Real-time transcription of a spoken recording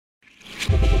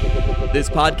This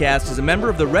podcast is a member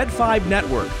of the Red 5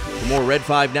 Network. For more Red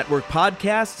 5 Network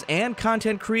podcasts and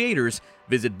content creators,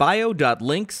 visit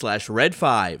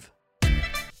bio.link/red5.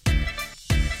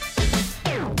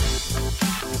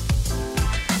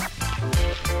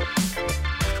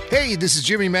 Hey, this is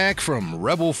Jimmy Mack from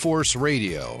Rebel Force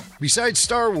Radio. Besides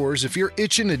Star Wars, if you're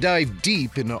itching to dive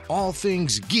deep into all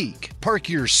things geek, park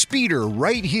your speeder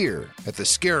right here at the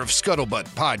Scarif Scuttlebutt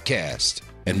podcast.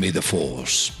 And may the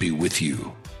Force be with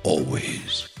you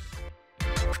always.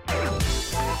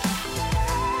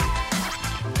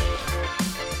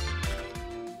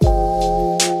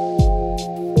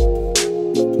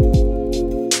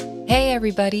 Hey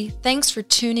everybody, thanks for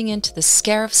tuning into the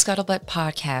Scarif Scuttlebutt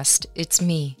podcast. It's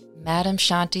me, Madam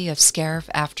Shanti of Scarif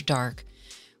After Dark.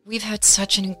 We've had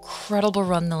such an incredible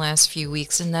run the last few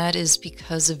weeks, and that is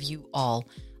because of you all.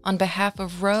 On behalf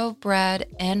of Ro, Brad,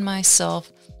 and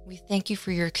myself, we thank you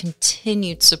for your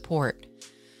continued support.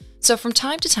 So from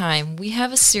time to time, we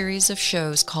have a series of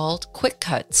shows called Quick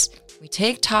Cuts. We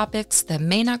take topics that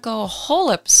may not go a whole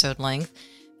episode length,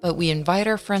 but we invite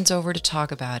our friends over to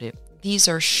talk about it. These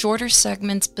are shorter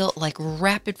segments built like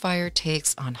rapid-fire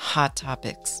takes on hot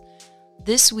topics.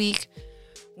 This week,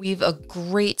 we've a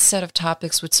great set of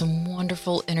topics with some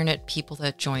wonderful internet people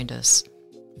that joined us.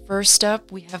 First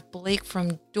up, we have Blake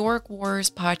from Dork Wars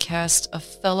podcast, a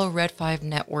fellow Red 5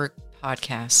 Network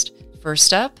podcast.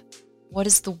 First up, what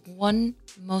is the one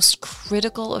most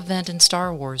critical event in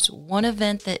Star Wars? One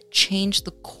event that changed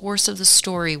the course of the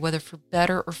story, whether for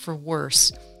better or for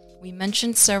worse. We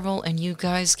mentioned several, and you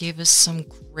guys gave us some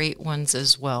great ones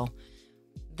as well.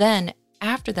 Then,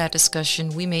 after that discussion,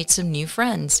 we made some new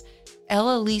friends.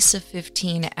 Ella Lisa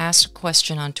 15 asked a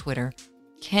question on Twitter.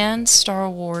 Can Star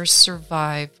Wars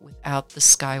survive without the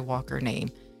Skywalker name?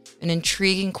 An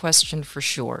intriguing question for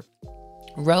sure.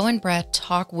 Ro and Brad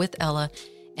talk with Ella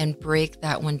and break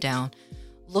that one down.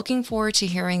 Looking forward to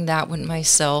hearing that one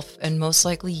myself, and most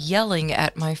likely yelling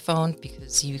at my phone,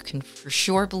 because you can for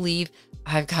sure believe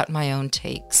I've got my own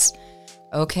takes.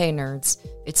 Okay, nerds,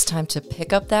 it's time to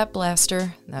pick up that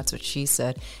blaster, that's what she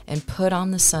said, and put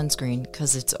on the sunscreen,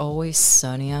 because it's always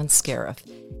sunny on Scarif.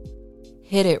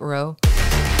 Hit it, Ro.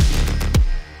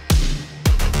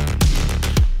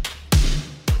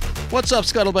 What's up,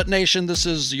 Scuttlebutt Nation? This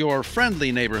is your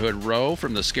friendly neighborhood Ro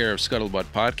from the Scarif Scuttlebutt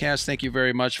podcast. Thank you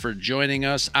very much for joining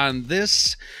us on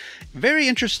this very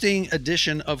interesting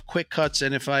edition of Quick Cuts.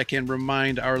 And if I can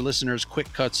remind our listeners,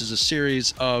 Quick Cuts is a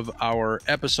series of our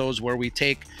episodes where we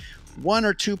take one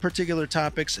or two particular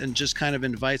topics and just kind of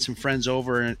invite some friends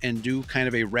over and do kind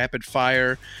of a rapid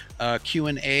fire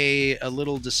Q&A, a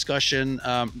little discussion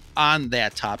on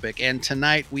that topic. And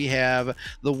tonight we have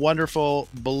the wonderful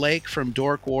Blake from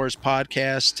Dork Wars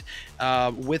podcast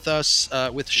with us,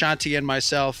 with Shanti and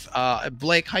myself.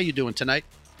 Blake, how you doing tonight?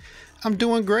 I'm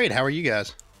doing great. How are you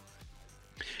guys?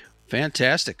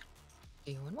 Fantastic.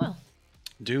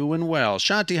 Doing well.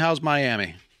 Shanti, how's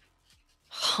Miami?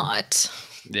 Hot.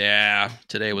 Yeah,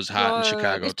 today was hot in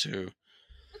Chicago too.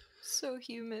 So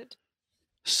humid.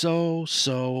 So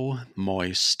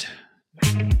moist.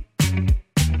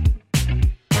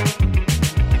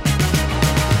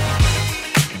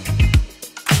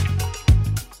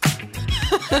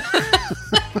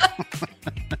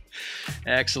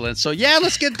 Excellent. So yeah,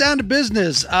 let's get down to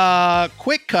business.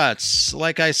 Quick Cuts,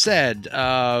 like I said,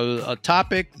 a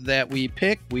topic that we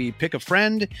pick a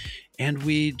friend, and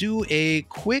we do a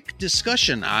quick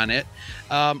discussion on it.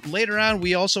 Later on,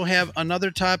 we also have another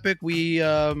topic. We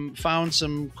found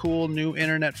some cool new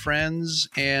internet friends,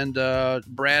 and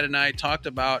Brad and I talked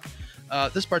about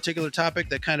this particular topic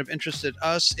that kind of interested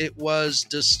us. It was,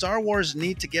 does Star Wars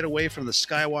need to get away from the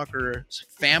Skywalker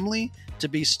family to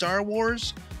be Star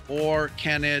Wars, or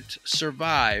can it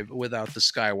survive without the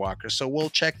Skywalker? So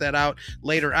we'll check that out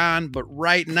later on. But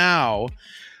right now,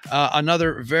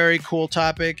 another very cool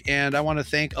topic, and I want to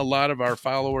thank a lot of our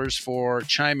followers for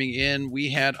chiming in. We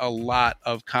had a lot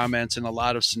of comments and a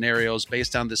lot of scenarios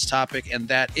based on this topic, and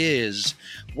that is,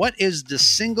 what is the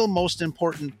single most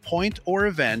important point or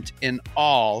event in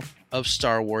all of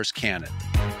Star Wars canon?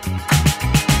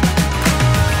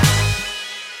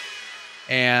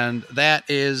 And that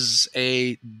is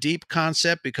a deep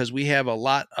concept because we have a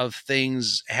lot of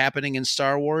things happening in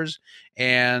Star Wars.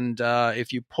 And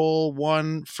if you pull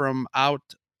one from out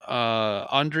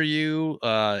under you,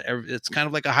 it's kind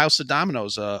of like a house of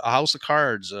dominoes, a house of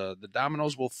cards. The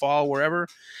dominoes will fall wherever.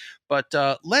 But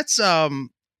let's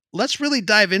let's really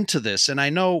dive into this. And I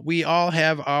know we all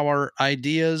have our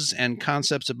ideas and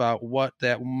concepts about what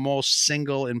that most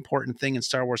single important thing in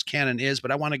Star Wars canon is,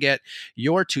 but I want to get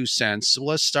your 2 cents. So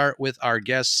let's start with our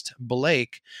guest,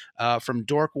 Blake, from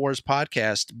Dork Wars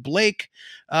podcast. Blake,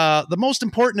 the most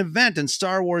important event in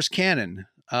Star Wars canon,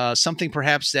 something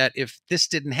perhaps that if this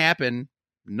didn't happen,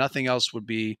 nothing else would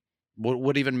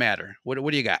even matter. What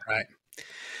do you got? Right.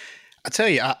 I tell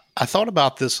you, I thought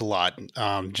about this a lot.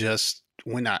 Just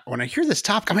when I hear this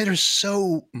topic, I mean, there's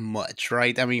so much,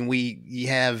 right? I mean, you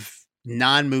have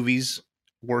 9 movies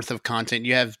worth of content.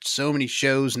 You have so many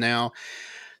shows now,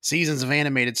 seasons of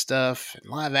animated stuff,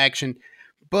 and live action.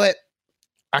 But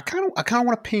I kind of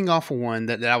want to ping off of one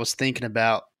that I was thinking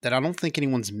about that I don't think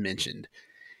anyone's mentioned,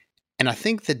 and I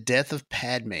think the death of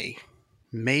Padme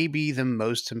may be the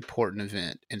most important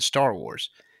event in Star Wars.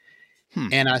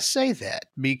 And I say that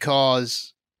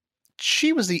because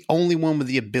she was the only one with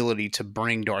the ability to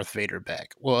bring Darth Vader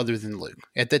back. Well, other than Luke.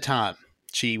 At the time,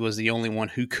 she was the only one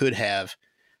who could have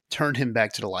turned him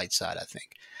back to the light side, I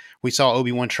think. We saw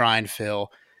Obi-Wan try and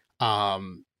fail.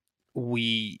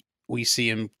 We see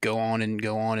him go on and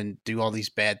do all these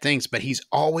bad things, but he's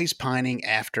always pining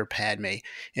after Padme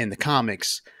in the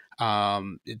comics.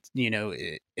 In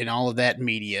all of that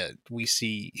media, we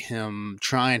see him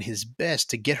trying his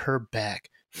best to get her back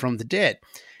from the dead.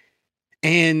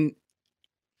 And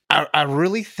I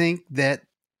really think that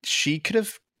she could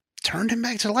have turned him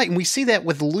back to the light. And we see that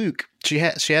with Luke. She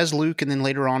has Luke, and then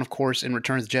later on, of course, in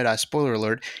Return of the Jedi, spoiler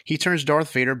alert, he turns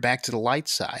Darth Vader back to the light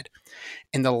side.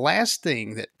 And the last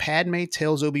thing that Padme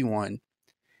tells Obi-Wan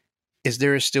is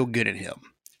there is still good in him.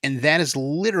 And that is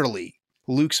literally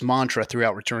Luke's mantra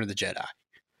throughout Return of the Jedi.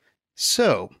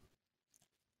 So,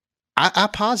 I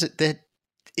posit that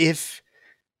if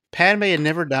Padme had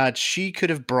never died, she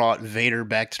could have brought Vader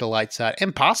back to the light side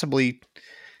and possibly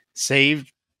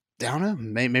saved, I don't know,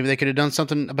 maybe they could have done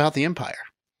something about the Empire.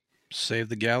 Save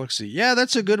the galaxy. Yeah,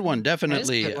 that's a good one.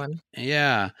 Definitely. That is a good one.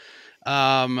 Yeah.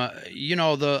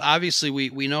 Obviously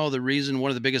we know the reason, one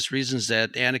of the biggest reasons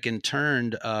that Anakin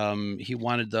turned, he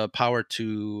wanted the power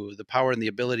and the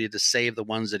ability to save the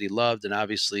ones that he loved. And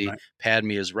obviously right. Padme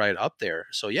is right up there.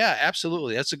 So yeah,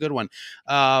 absolutely. That's a good one.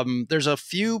 There's a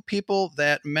few people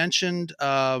that mentioned,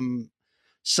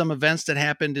 some events that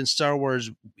happened in Star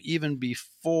Wars even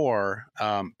before,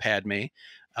 Padme.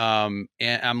 And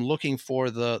I'm looking for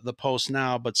the post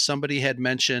now, but somebody had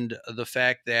mentioned the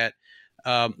fact that,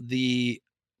 I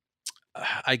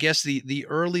guess the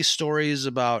early stories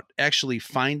about actually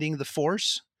finding the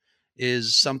Force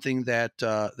is something that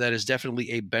is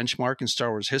definitely a benchmark in Star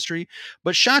Wars history.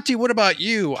 But Shanti, what about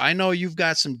you? I know you've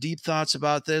got some deep thoughts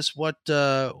about this. What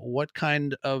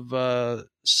kind of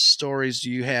stories do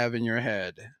you have in your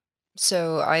head?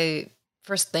 So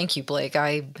first, thank you, Blake.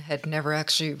 I had never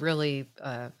actually really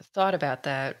thought about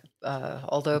that.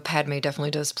 Although Padme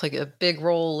definitely does play a big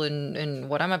role in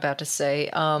what I'm about to say.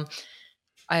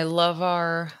 I love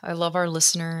our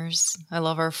listeners. I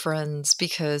love our friends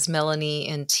because Melanie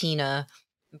and Tina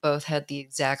both had the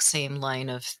exact same line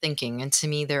of thinking. And to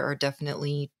me, there are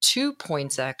definitely 2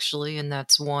 points actually, and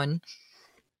that's one,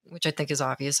 which I think is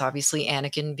obvious. Obviously,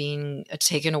 Anakin being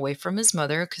taken away from his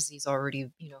mother because he's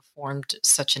already, formed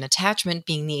such an attachment,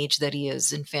 being the age that he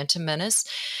is in Phantom Menace,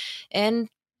 and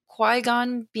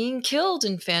Qui-Gon being killed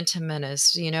in Phantom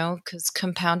Menace, because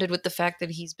compounded with the fact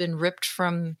that he's been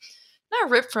not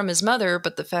ripped from his mother,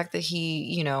 but the fact that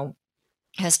he,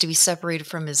 has to be separated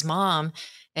from his mom.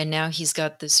 And now he's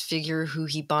got this figure who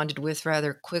he bonded with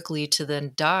rather quickly to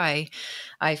then die.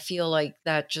 I feel like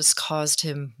that just caused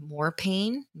him more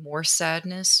pain, more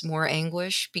sadness, more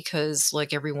anguish, because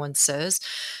like everyone says,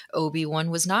 Obi-Wan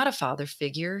was not a father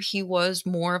figure. He was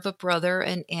more of a brother,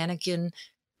 and Anakin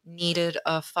needed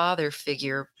a father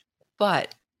figure.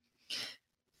 But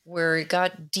where it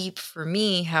got deep for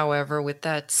me, however, with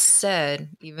that said,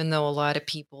 even though a lot of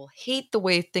people hate the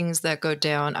way things that go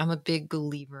down, I'm a big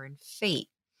believer in fate.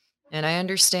 And I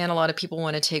understand a lot of people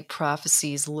want to take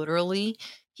prophecies literally.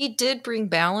 He did bring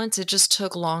balance. It just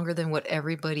took longer than what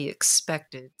everybody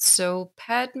expected. So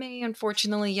Padme,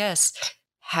 unfortunately, yes,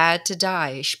 had to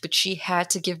die, but she had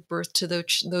to give birth to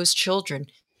those children.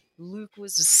 Luke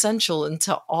was essential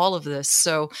into all of this.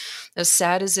 So as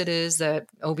sad as it is that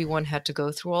Obi-Wan had to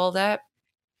go through all that,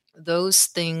 those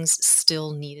things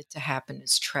still needed to happen,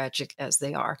 as tragic as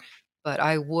they are. But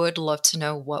I would love to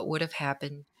know what would have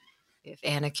happened if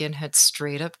Anakin had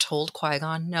straight up told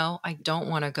Qui-Gon, no, I don't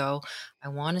want to go. I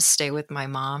want to stay with my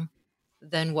mom.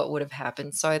 Then what would have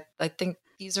happened? So I think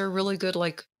these are really good,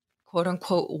 like, quote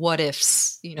unquote, what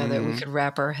ifs, that we could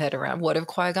wrap our head around. What if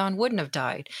Qui-Gon wouldn't have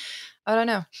died? I don't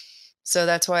know. So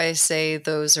that's why I say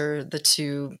those are the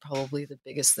two, probably the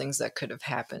biggest things that could have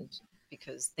happened.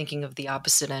 Because thinking of the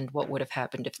opposite end, what would have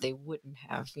happened if they wouldn't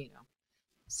have,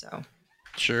 So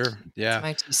Sure. that's Yeah.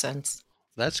 my 2 cents.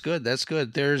 That's good. That's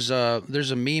good. There's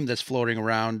a meme that's floating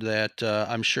around that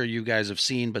I'm sure you guys have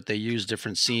seen, but they use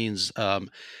different scenes.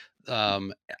 Um,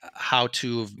 how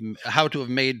to have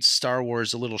made Star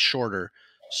Wars a little shorter.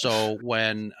 So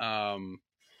when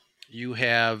you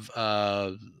have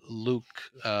Luke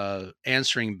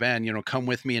answering Ben, come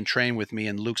with me and train with me,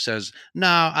 and Luke says,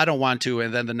 "No, I don't want to."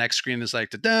 And then the next screen is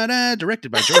like, "Da-da-da,"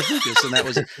 directed by George Lucas, and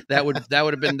that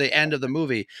would have been the end of the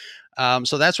movie.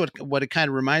 So that's what it kind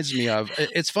of reminds me of.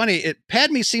 It's funny.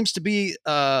 Padme seems to be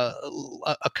a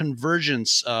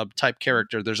convergence type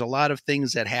character. There's a lot of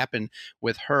things that happen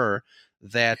with her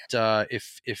that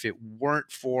if it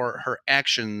weren't for her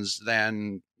actions,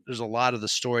 then there's a lot of the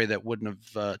story that wouldn't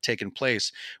have taken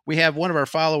place. We have one of our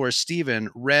followers,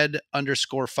 Steven,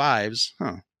 red_5s.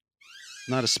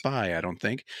 Not a spy, I don't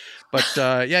think. But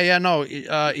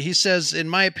he says, in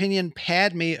my opinion,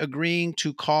 Padme agreeing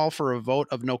to call for a vote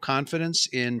of no confidence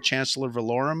in Chancellor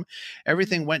Valorum,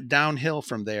 everything went downhill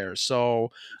from there.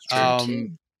 So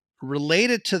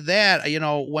related to that,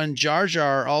 when Jar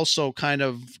Jar also kind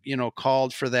of,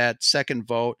 called for that second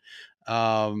vote,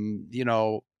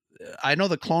 I know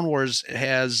the Clone Wars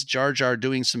has Jar Jar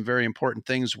doing some very important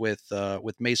things with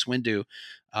Mace Windu,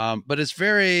 but it's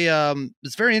very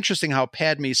interesting how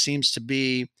Padme seems to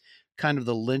be kind of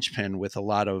the linchpin with a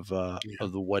lot of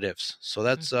the what ifs. So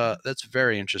that's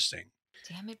very interesting.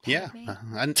 Damn it, Padme.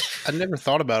 Yeah, I never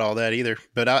thought about all that either,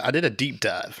 but I did a deep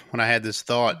dive when I had this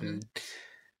thought, and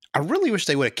I really wish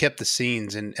they would have kept the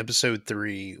scenes in Episode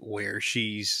 3 where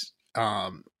she's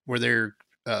where they're.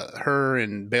 Her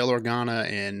and Bail Organa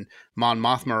and Mon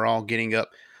Mothma are all getting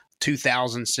up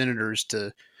 2,000 senators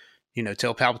to,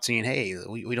 tell Palpatine, hey,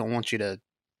 we don't want you to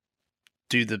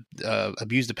do the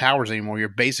abuse the powers anymore. You're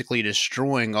basically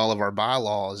destroying all of our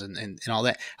bylaws and all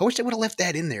that. I wish they would have left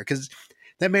that in there because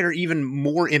that made her even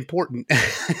more important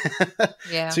to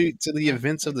the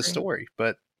events of the story.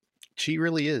 But she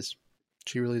really is.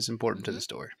 She really is important to the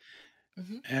story.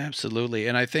 Absolutely.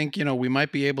 And I think, we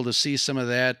might be able to see some of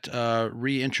that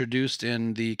reintroduced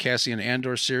in the Cassian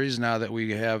Andor series now that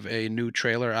we have a new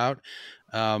trailer out.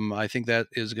 I think that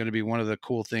is going to be one of the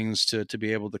cool things to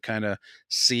be able to kind of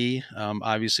see.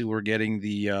 Obviously, we're getting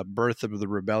the birth of the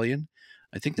rebellion.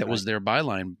 I think that was their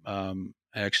byline,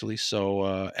 actually.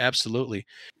 So absolutely.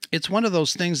 It's one of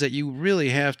those things that you really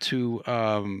have to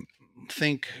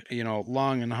think,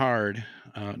 long and hard.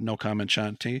 No comment,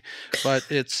 Shanti. But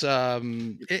it's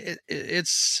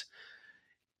it's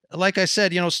like I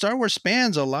said, Star Wars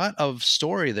spans a lot of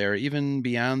story there, even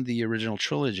beyond the original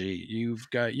trilogy. You've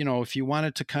got, if you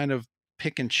wanted to kind of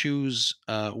pick and choose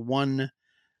one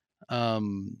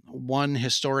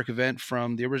historic event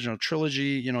from the original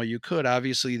trilogy, you could.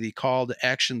 Obviously the call to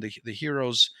action, the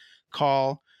hero's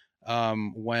call,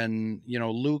 when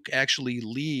Luke actually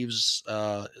leaves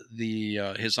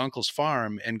his uncle's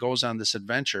farm and goes on this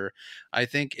adventure. I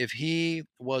think if he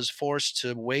was forced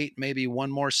to wait maybe one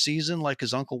more season like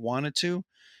his uncle wanted to,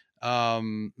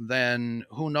 then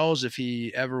who knows if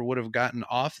he ever would have gotten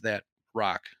off that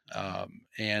rock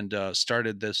and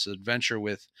started this adventure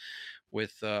with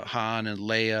Han and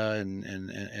Leia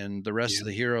and the rest of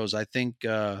the heroes. I think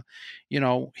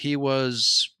he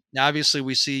was. Obviously,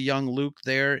 we see young Luke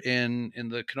there in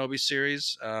the Kenobi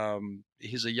series.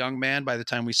 He's a young man by the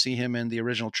time we see him in the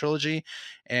original trilogy,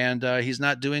 and he's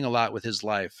not doing a lot with his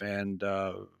life. And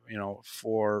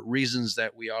for reasons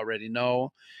that we already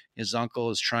know, his uncle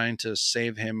is trying to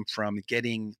save him from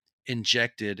getting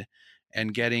injected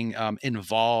and getting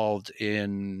involved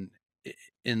in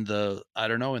the in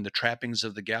the trappings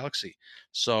of the galaxy.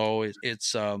 So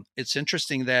it's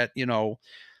interesting that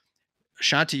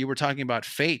Shanti, you were talking about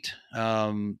fate.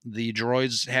 The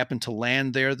droids happened to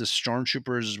land there. The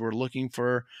stormtroopers were looking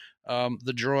for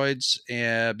the droids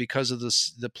because of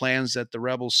the plans that the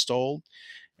rebels stole,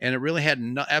 and it really had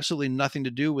absolutely nothing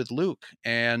to do with Luke.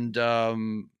 And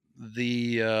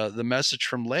the message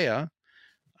from Leia,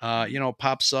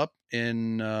 pops up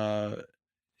in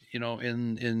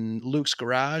in Luke's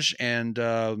garage, and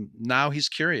now he's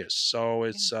curious. So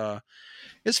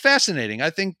it's fascinating. I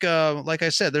think, like I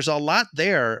said, there's a lot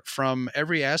there from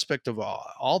every aspect of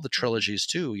all the trilogies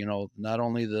too. Not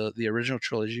only the original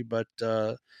trilogy, but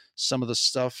some of the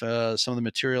stuff, some of the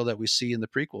material that we see in the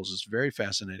prequels is very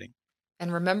fascinating.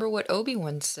 And remember what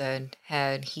Obi-Wan said: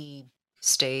 had he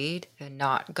stayed and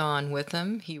not gone with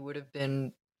him, he would have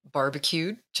been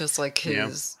barbecued, just like Yeah.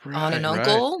 his aunt and Right.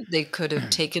 uncle. They could have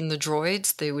taken the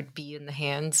droids. They would be in the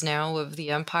hands now of the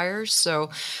Empire.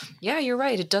 So, yeah, you're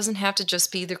right. It doesn't have to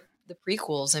just be the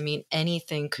prequels. I mean,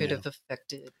 anything could Yeah. have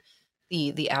affected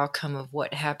the outcome of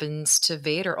what happens to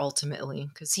Vader ultimately,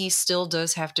 because he still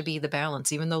does have to be the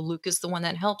balance. Even though Luke is the one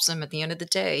that helps him at the end of the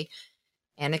day,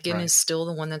 Anakin Right. is still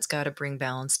the one that's got to bring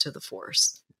balance to the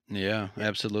Force. Yeah,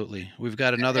 absolutely. We've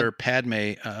got another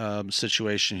Padme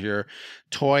situation here.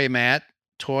 Toy Matt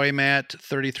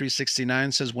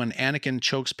 3369 says when Anakin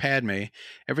chokes Padme,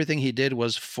 everything he did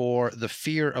was for the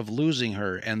fear of losing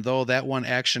her, and though that one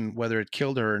action, whether it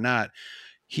killed her or not,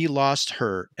 he lost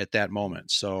her at that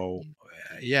moment. So,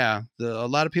 yeah, a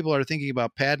lot of people are thinking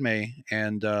about Padme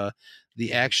and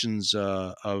the actions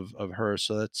of her.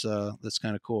 So that's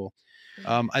kind of cool.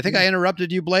 I think I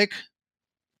interrupted you, Blake.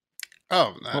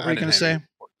 Oh, What were you going to say?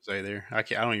 Say there. I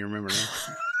don't even remember now.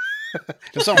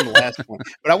 It's on the last point,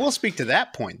 but I will speak to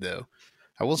that point though.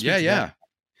 I will speak. Yeah.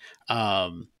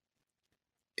 Up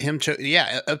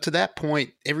to that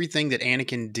point, everything that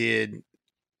Anakin did,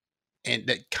 and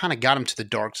that kind of got him to the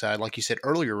dark side, like you said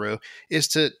earlier, Ro, is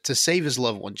to save his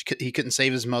loved ones. He couldn't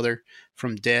save his mother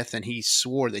from death, and he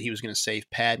swore that he was going to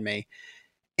save Padme.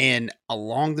 And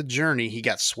along the journey, he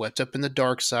got swept up in the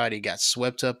dark side. He got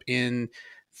swept up in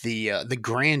the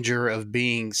grandeur of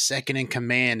being second in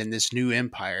command in this new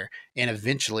empire, and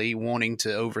eventually wanting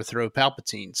to overthrow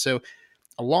Palpatine. So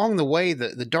along the way,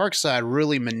 the dark side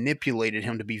really manipulated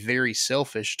him to be very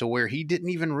selfish, to where he didn't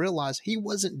even realize he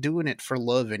wasn't doing it for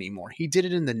love anymore. He did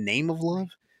it in the name of love,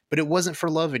 but it wasn't for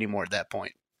love anymore at that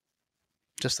point.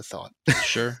 Just a thought.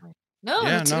 Sure. No, Yeah,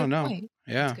 that's a good point.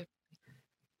 Yeah. That's good.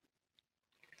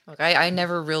 Look, I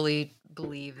never really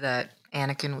believed that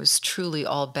Anakin was truly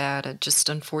all bad. Just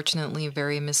unfortunately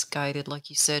very misguided, like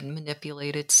you said,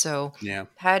 manipulated. So Yeah.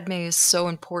 Padme is so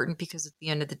important because at the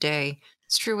end of the day,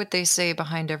 it's true what they say,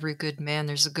 behind every good man,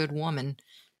 there's a good woman.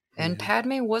 And Yeah.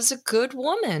 Padme was a good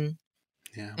woman.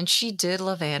 Yeah. And she did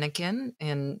love Anakin.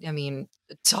 And I mean,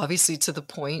 it's obviously to the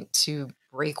point to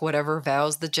break whatever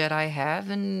vows the Jedi have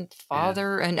and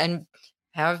father and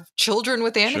have children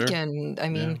with Sure. Anakin. I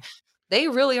mean, they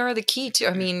really are the key to,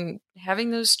 I mean,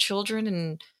 having those children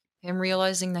and him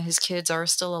realizing that his kids are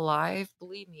still alive,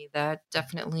 believe me, that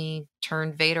definitely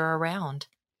turned Vader around.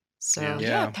 So, Yeah.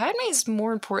 yeah, Padme is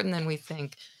more important than we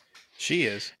think. She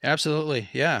is. Absolutely.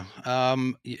 Yeah.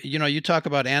 You talk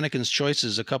about Anakin's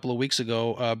choices a couple of weeks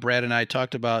ago. Brad and I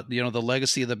talked about, the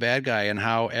legacy of the bad guy and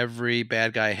how every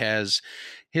bad guy has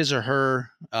his or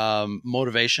her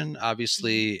motivation.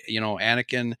 Obviously,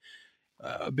 Anakin,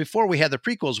 before we had the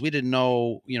prequels, we didn't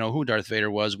know, who Darth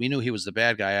Vader was. We knew he was the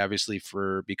bad guy, obviously,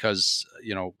 because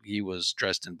he was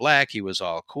dressed in black. He was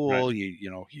all cool. Right.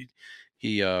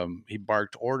 He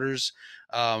barked orders.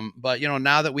 But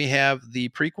now that we have the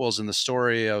prequels and the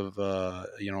story of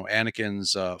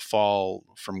Anakin's fall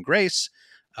from grace,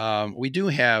 we do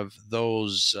have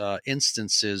those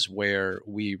instances where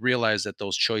we realize that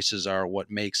those choices are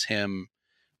what makes him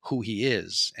who he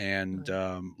is. And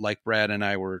like Brad and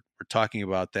I were talking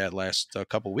about that last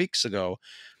couple weeks ago,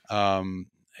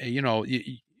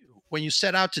 when you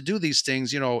set out to do these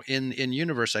things, in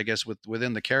universe, I guess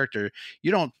within the character,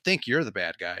 you don't think you're the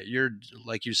bad guy. You're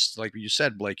like you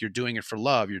said, Blake, you're doing it for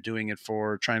love. You're doing it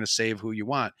for trying to save who you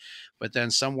want. But then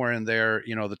somewhere in there,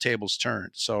 the tables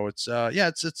turned. So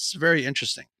it's very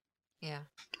interesting. Yeah.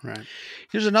 Right.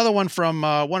 Here's another one from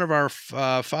one of our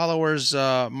followers,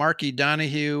 Marky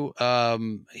Donahue.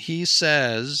 He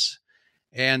says,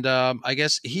 and I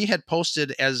guess he had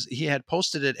posted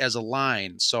it as a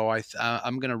line. So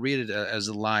I'm going to read it as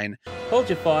a line. Hold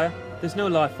your fire. There's no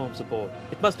life forms aboard.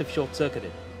 It must have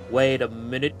short-circuited. Wait a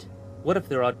minute. What if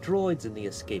there are droids in the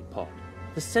escape pod?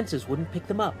 The sensors wouldn't pick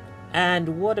them up.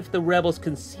 And what if the rebels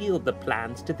concealed the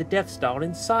plans to the Death Star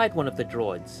inside one of the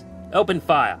droids? Open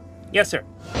fire. Yes, sir.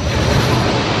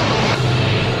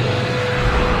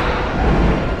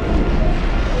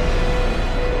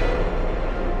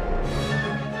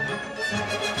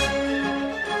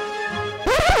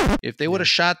 If they would have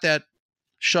shot that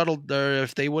shuttle, or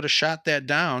if they would have shot that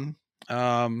down,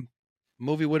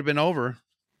 movie would have been over.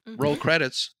 Mm-hmm. Roll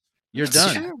credits. You're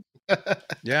That's done. true.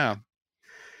 Yeah.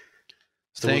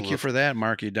 Thank you for that,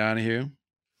 Marky Donahue.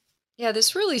 Yeah,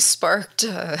 this really sparked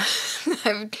a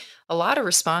lot of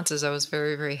responses. I was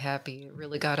very, very happy. It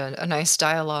really got a nice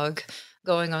dialogue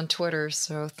going on Twitter.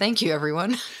 So thank you,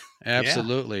 everyone.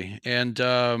 Absolutely. And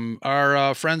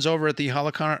our friends over at the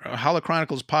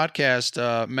Holochronicles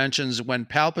podcast mentions when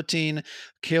Palpatine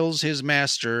kills his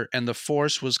master and the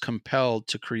Force was compelled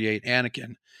to create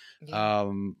Anakin.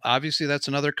 Yeah. Obviously, that's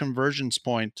another convergence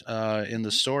point in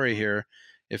the story here.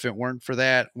 if it weren't for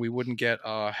that, we wouldn't get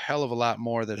a hell of a lot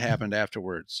more that happened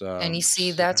afterwards. And you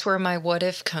see, that's where my what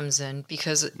if comes in,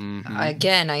 because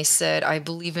again, I said I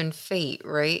believe in fate,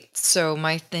 right? So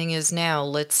my thing is now,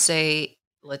 let's say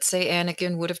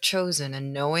Anakin would have chosen,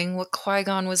 and knowing what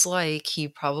Qui-Gon was like, he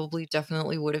probably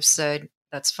definitely would have said,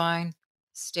 "That's fine,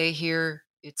 stay here.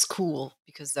 It's cool,"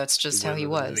 because that's just how he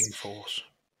was.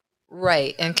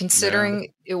 Right. And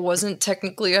considering it wasn't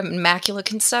technically an immaculate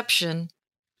conception,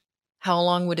 how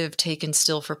long would it have taken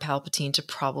still for Palpatine to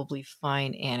probably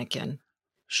find Anakin?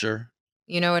 Sure.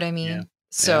 You know what I mean? Yeah.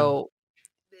 So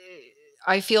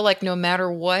I feel like no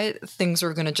matter what, things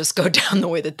were going to just go down the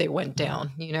way that they went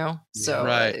down, you know? So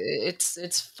Right.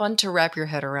 it's fun to wrap your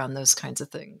head around those kinds of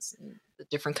things, and the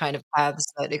different kind of paths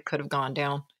that it could have gone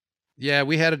down. Yeah,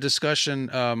 we had a discussion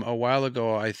a while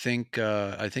ago. I think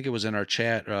it was in our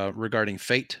chat regarding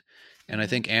fate, and I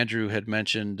think Andrew had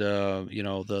mentioned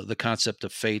the concept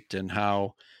of fate and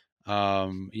how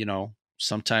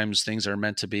sometimes things are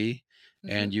meant to be,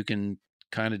 and you can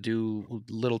kind of do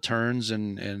little turns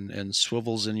and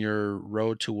swivels in your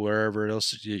road to wherever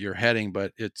else you're heading,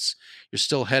 but you're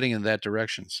still heading in that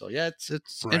direction. So yeah, it's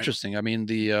Right. interesting. I mean,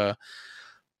 the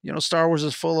Star Wars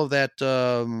is full of that,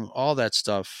 all that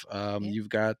stuff. You've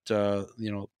got,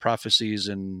 prophecies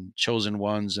and chosen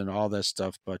ones and all that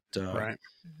stuff. But Right.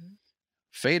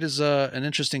 fate is an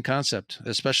interesting concept,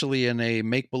 especially in a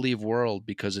make-believe world,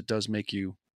 because it does make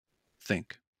you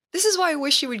think. This is why I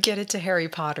wish you would get into Harry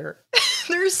Potter.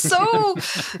 There's so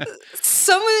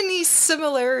many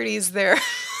similarities there.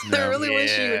 I really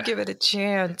wish you would give it a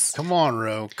chance. Come on,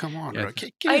 Ro. Come on, Yeah. Ro.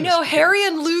 I know Harry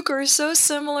and Luke are so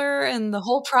similar, and the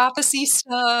whole prophecy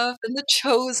stuff and the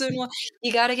chosen one.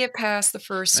 You got to get past the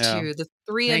first two. The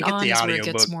 3 Man, and get on the is where it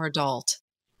audiobook. gets more adult.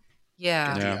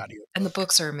 Yeah. Yeah. And the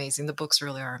books are amazing. The books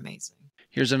really are amazing.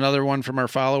 Here's another one from our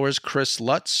followers. Chris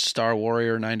Lutz, Star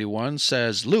Warrior 91,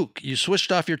 says, Luke, you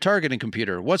switched off your targeting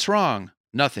computer. What's wrong?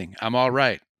 Nothing. I'm all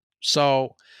right.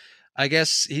 So I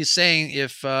guess he's saying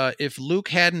if Luke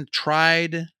hadn't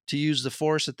tried to use the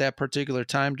Force at that particular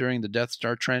time during the Death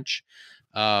Star trench,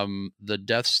 the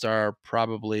Death Star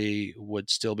probably would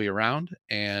still be around.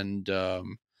 And I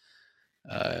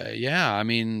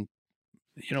mean,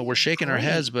 we're shaking our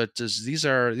heads, but these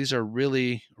are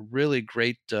really, really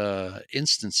great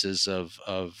instances of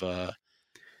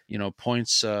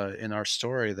points in our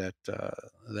story that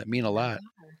mean a lot.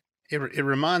 It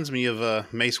reminds me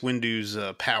of Mace Windu's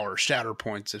power shatter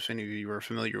points, if any of you are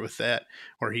familiar with that,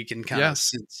 where he can kind of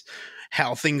sense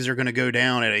how things are going to go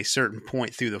down at a certain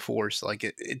point through the Force. Like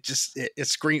it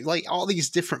screams, like all these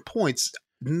different points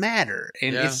matter,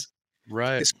 and it's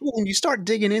cool when you start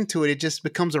digging into it. It just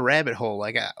becomes a rabbit hole.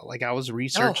 Like I was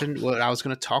researching what I was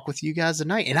going to talk with you guys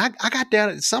tonight, and I got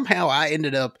down. Somehow I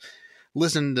ended up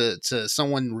listening to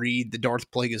someone read the Darth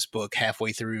Plagueis book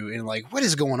halfway through, and like, what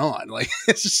is going on? Like,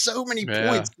 it's just so many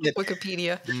points.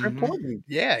 Wikipedia. They're important.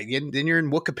 Yeah. Then you're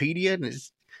in Wikipedia, and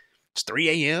it's 3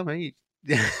 a.m.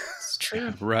 It's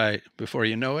true. Right. Before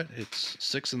you know it, it's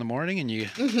 6 a.m. and you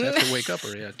have to wake up.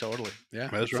 Or totally. Yeah.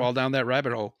 That's fall down that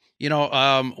rabbit hole.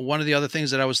 One of the other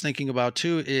things that I was thinking about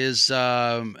too is,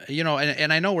 and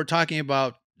I know we're talking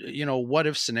about, what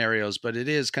if scenarios, but it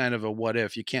is kind of a what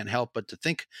if. You can't help but to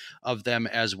think of them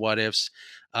as what ifs.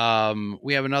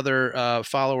 We have another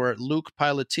follower, Luke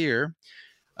Piloteer,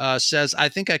 says, I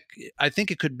think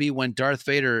it could be when Darth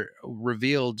Vader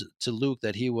revealed to Luke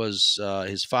that he was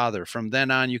his father. From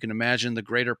then on, you can imagine the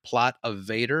greater plot of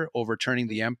Vader overturning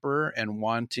the Emperor and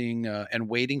wanting and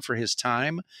waiting for his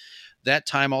time. That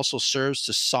time also serves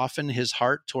to soften his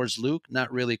heart towards Luke,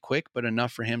 not really quick, but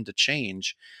enough for him to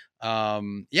change.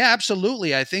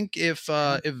 Absolutely. I think if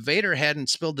Vader hadn't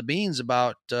spilled the beans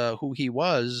about who he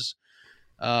was,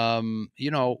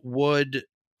 would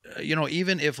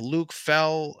even if Luke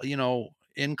fell,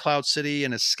 in Cloud City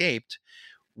and escaped,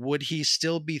 would he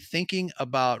still be thinking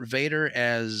about Vader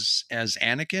as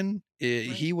Anakin?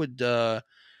 Right. He would. I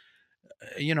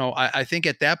think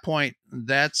at that point,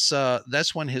 that's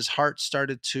when his heart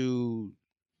started to,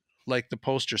 like the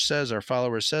poster says, our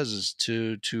follower says, is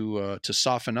to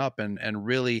soften up and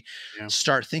really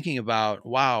start thinking about,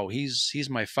 wow, he's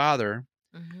my father.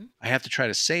 Mm-hmm. I have to try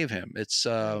to save him. It's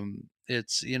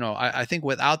I think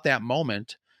without that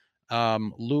moment,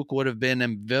 Luke would have been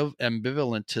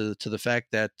ambivalent to the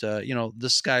fact that,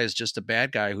 this guy is just a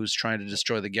bad guy who's trying to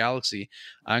destroy the galaxy.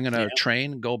 I'm going to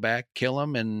train, go back, kill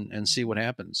him, and see what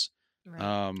happens.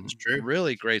 Right. It's true.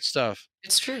 Really great stuff.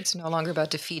 It's true. It's no longer about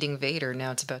defeating Vader.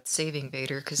 Now it's about saving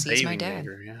Vader because he's my dad.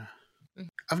 Vader, yeah. Mm-hmm.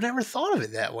 I've never thought of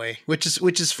it that way, which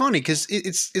is funny because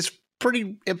it's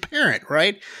pretty apparent,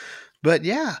 right? But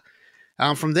yeah,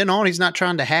 from then on, he's not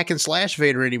trying to hack and slash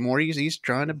Vader anymore. He's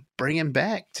trying to bring him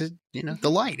back to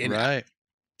the light. And Right.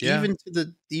 Yeah.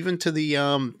 even to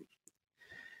the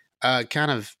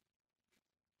kind of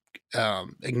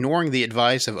ignoring the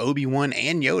advice of Obi-Wan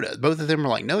and Yoda. Both of them are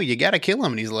like, no, you got to kill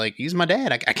him. And he's like, he's my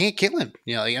dad. I can't kill him.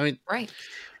 Right.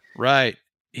 Right.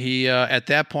 He at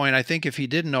that point, I think if he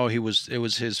didn't know it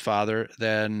was his father,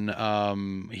 then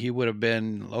he would have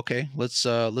been okay. Let's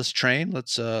train.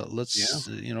 Let's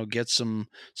get some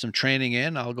training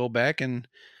in. I'll go back and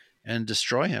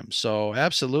destroy him. So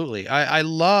absolutely, I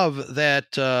love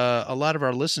that a lot of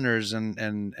our listeners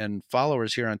and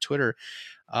followers here on Twitter.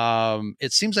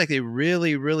 It seems like they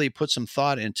really, really put some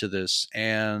thought into this,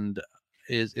 and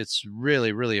it's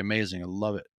really, really amazing. I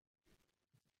love it.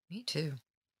 Me too.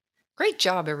 Great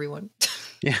job, everyone.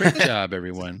 Yeah. Great job,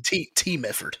 everyone. Team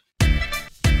effort.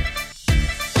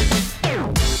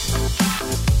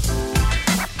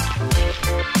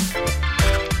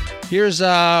 Here's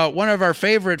one of our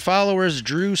favorite followers,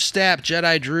 Drew Stapp.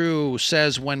 Jedi Drew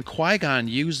says, when Qui-Gon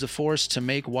used the Force to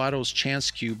make Watto's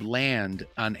Chance Cube land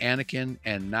on Anakin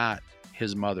and not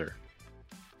his mother.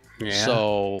 Yeah.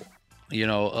 So,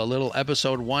 a little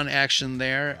episode 1 action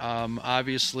there.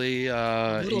 Obviously,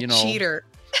 Little cheater.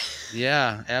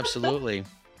 Yeah, absolutely.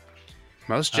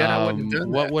 Most Jedi wouldn't have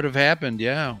done what that. would have happened?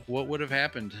 Yeah, what would have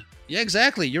happened? Yeah,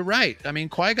 exactly. You're right. I mean,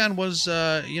 Qui-Gon was,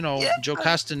 Joe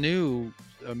Castanew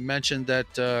mentioned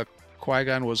that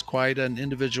Qui-Gon was quite an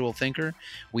individual thinker.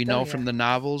 We know from the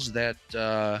novels that,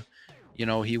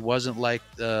 he wasn't like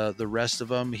the rest of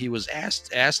them. He was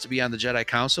asked to be on the Jedi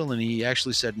Council, and he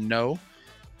actually said no.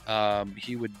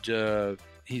 He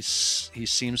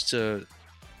seemed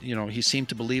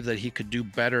to believe that he could do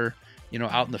better,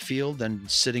 out in the field than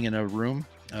sitting in a room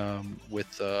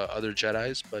with other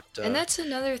Jedis. But and that's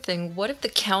another thing. What if the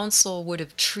council would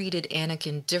have treated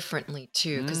Anakin differently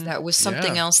too? Because that was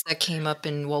something else that came up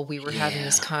while we were having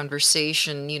this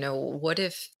conversation. What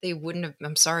if they wouldn't have?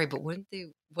 I'm sorry, but what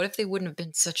if they wouldn't have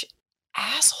been such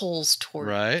assholes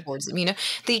towards him?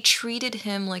 They treated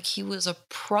him like he was a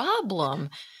problem.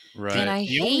 Right. And I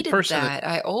hated that.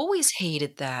 I always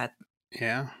hated that.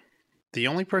 Yeah. The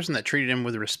only person that treated him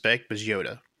with respect was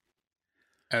Yoda.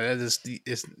 That is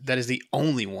the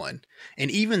only one. And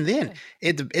even then,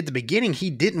 at the beginning, he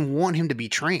didn't want him to be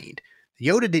trained.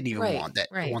 Yoda didn't even want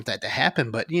that to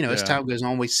happen. But as time goes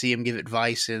on, we see him give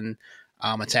advice in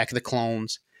Attack of the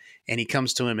Clones, and he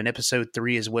comes to him in Episode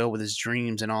 3 as well with his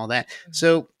dreams and all that. Mm-hmm.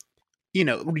 So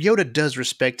Yoda does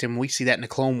respect him. We see that in the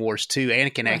Clone Wars too.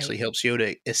 Anakin actually helps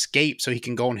Yoda escape so he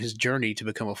can go on his journey to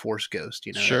become a Force ghost.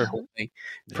 Sure. That whole thing.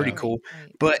 Pretty cool.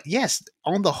 Right. But yes,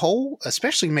 on the whole,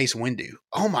 especially Mace Windu.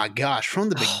 Oh my gosh, from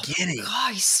the beginning.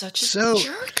 God, he's such a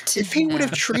jerk to if he would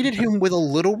have treated him with a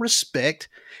little respect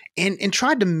and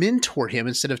tried to mentor him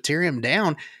instead of tear him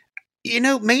down,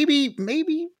 maybe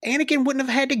Anakin wouldn't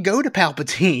have had to go to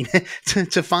Palpatine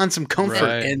to find some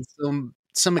comfort and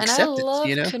some acceptance. And I love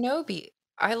Kenobi.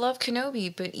 I love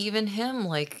Kenobi, but even him,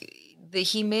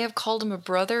 he may have called him a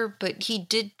brother, but he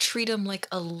did treat him like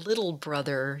a little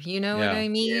brother. You know what I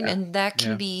mean? Yeah. And that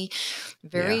can be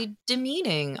very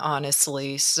demeaning,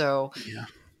 honestly. So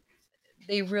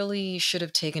they really should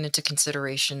have taken into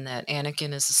consideration that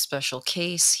Anakin is a special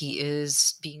case. He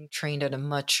is being trained at a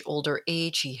much older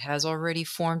age. He has already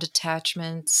formed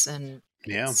attachments, and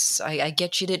I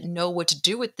get you didn't know what to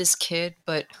do with this kid,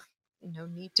 but no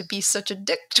need to be such a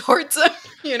dick towards him,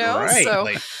 Right. So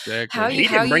how you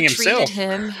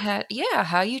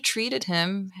treated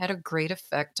him had a great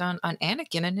effect on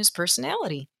Anakin and his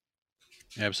personality.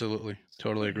 Absolutely.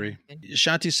 Totally agree.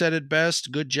 Shanti said it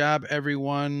best. Good job,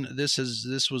 everyone. This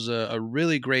was a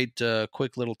really great,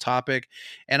 quick little topic.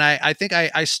 And I think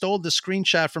I stole the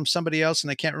screenshot from somebody else, and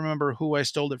I can't remember who I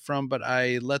stole it from, but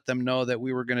I let them know that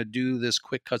we were going to do this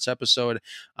Quick Cuts episode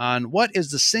on what is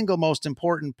the single most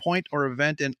important point or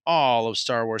event in all of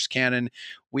Star Wars canon.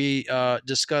 We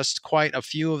discussed quite a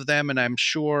few of them, and I'm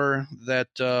sure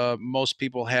that most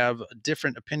people have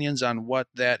different opinions on what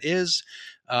that is.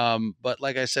 But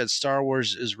like I said, Star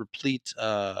Wars is replete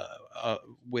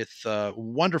with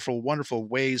wonderful, wonderful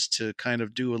ways to kind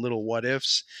of do a little what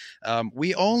ifs.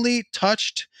 We only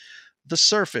touched the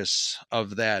surface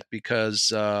of that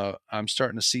because I'm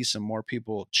starting to see some more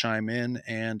people chime in,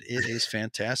 and it is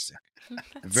fantastic.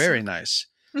 Very nice.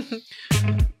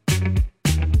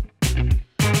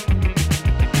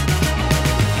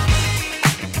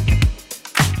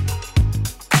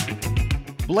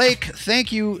 Blake,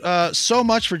 thank you so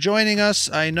much for joining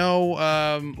us. I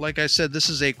know, like I said, this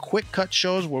is a quick cut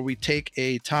shows where we take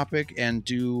a topic and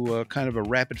do kind of a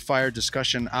rapid fire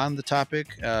discussion on the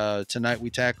topic. Tonight we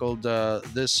tackled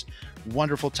this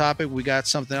wonderful topic. We got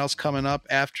something else coming up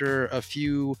after a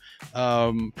few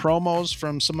promos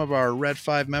from some of our Red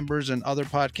 5 members and other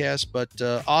podcasts. But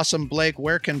awesome, Blake,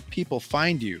 where can people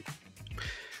find you?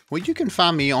 Well, you can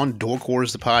find me on Dork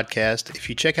Wars the Podcast. If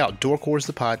you check out Dork Wars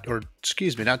the not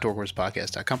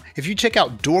dorkwarspodcast.com. If you check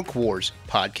out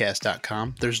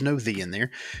dorkwarspodcast.com, there's no the in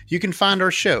there. You can find our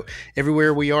show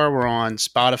everywhere we are. We're on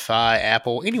Spotify,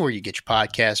 Apple, anywhere you get your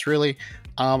podcasts, really.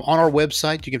 On our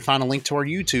website, you can find a link to our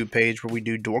YouTube page where we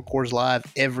do Dork Wars Live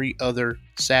every other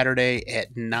Saturday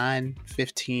at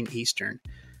 9:15 Eastern.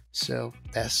 So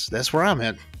that's where I'm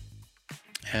at.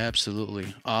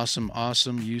 Absolutely.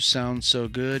 Awesome. You sound so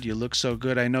good. You look so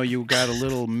good. I know you got a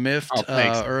little miffed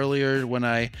earlier when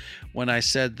I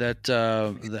said that,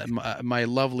 my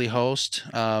lovely host,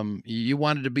 you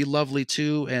wanted to be lovely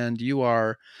too, and you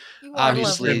are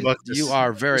obviously you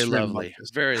are very lovely.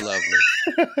 Very lovely.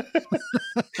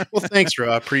 Well, thanks,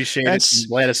 Ro. I appreciate it. I'm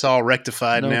glad it's all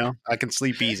rectified now. I can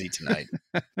sleep easy tonight.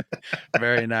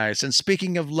 Very nice. And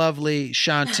speaking of lovely,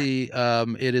 Shanti,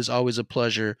 it is always a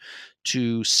pleasure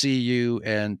to see you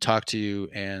and talk to you,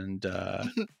 and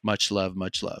much love.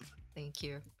 Thank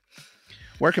you.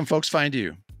 Where can folks find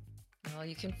you? Well,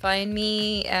 you can find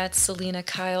me at Selena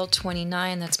Kyle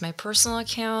 29. That's my personal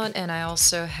account. And I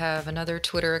also have another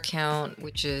Twitter account,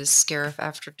 which is Scarif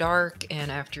After Dark.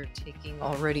 And after taking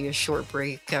already a short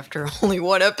break after only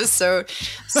one episode,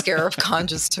 Scarif Con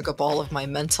just took up all of my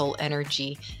mental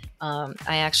energy. I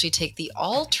actually take the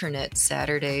alternate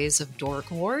Saturdays of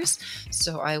Dork Wars.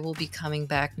 So I will be coming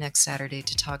back next Saturday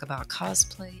to talk about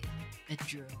cosplay and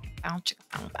bedroom.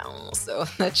 So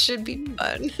that should be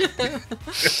fun.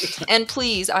 And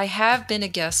please, I have been a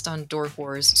guest on Dork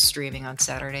Wars streaming on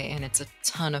Saturday, and it's a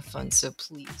ton of fun. So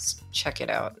please check it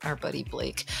out. Our buddy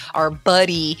Blake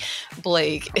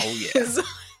is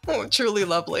truly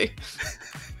lovely.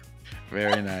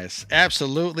 Very nice.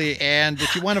 Absolutely. And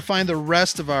if you want to find the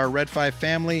rest of our Red 5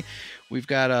 family, we've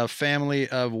got a family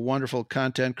of wonderful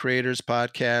content creators,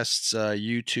 podcasts,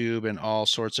 YouTube, and all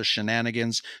sorts of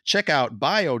shenanigans. Check out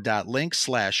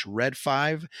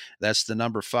bio.link/Red5. That's the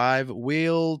number 5.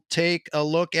 We'll take a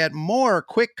look at more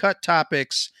quick cut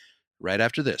topics right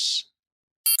after this.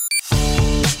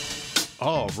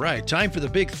 All right, time for the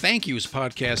big thank yous,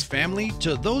 podcast family,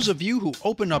 to those of you who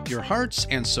open up your hearts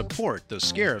and support the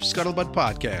Scarif Scuttlebutt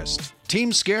podcast. Team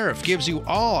Scarif gives you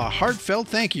all a heartfelt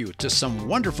thank you to some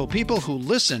wonderful people who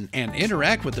listen and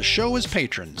interact with the show as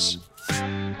patrons.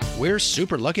 We're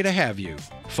super lucky to have you.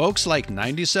 Folks like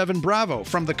 97 Bravo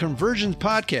from the Conversions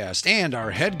podcast and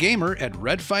our head gamer at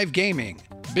Red 5 Gaming.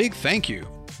 Big thank you.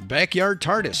 Backyard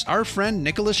TARDIS, our friend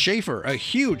Nicholas Schaefer, a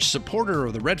huge supporter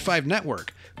of the Red 5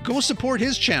 network. Go support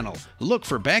his channel. Look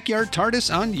for Backyard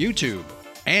TARDIS on YouTube.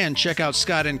 And check out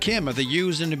Scott and Kim of the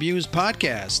Used and Abused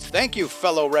podcast. Thank you,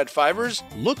 fellow Red Fivers.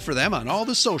 Look for them on all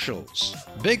the socials.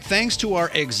 Big thanks to our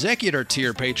Executor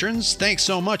tier patrons. Thanks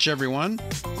so much, everyone.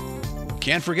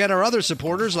 Can't forget our other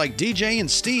supporters like DJ and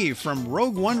Steve from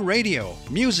Rogue One Radio,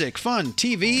 music, fun,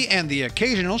 TV, and the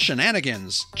occasional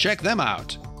shenanigans. Check them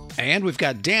out. And we've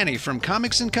got Danny from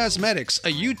Comics and Cosmetics, a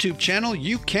YouTube channel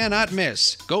you cannot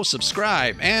miss. Go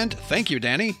subscribe, and thank you,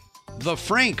 Danny. The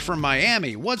Frank from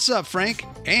Miami. What's up, Frank?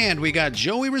 And we got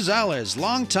Joey Rosales,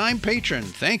 longtime patron.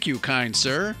 Thank you, kind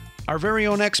sir. Our very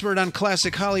own expert on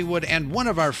classic Hollywood and one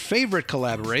of our favorite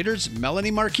collaborators, Melanie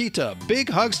Marquita. Big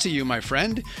hugs to you, my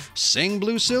friend. Sing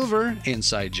Blue Silver,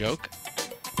 inside joke.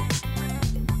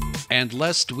 And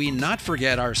lest we not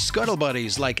forget our Scuttle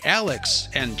buddies like Alex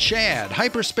and Chad,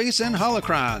 Hyperspace and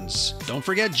Holocrons. Don't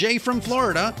forget Jay from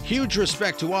Florida. Huge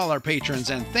respect to all our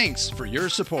patrons and thanks for your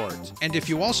support. And if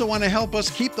you also want to help us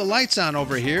keep the lights on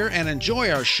over here and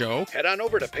enjoy our show, head on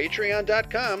over to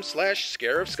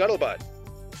patreon.com/Scarif Scuttlebutt.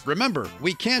 Remember,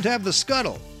 we can't have the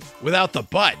scuttle without the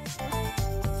butt.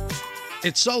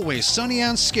 It's always sunny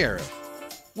on Scarif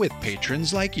with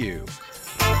patrons like you.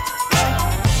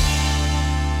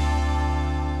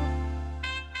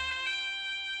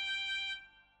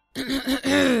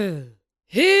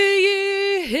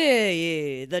 Hear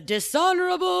ye, the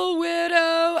dishonorable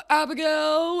widow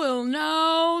Abigail will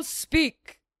now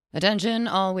speak. Attention,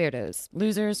 all weirdos,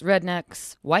 losers,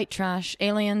 rednecks, white trash,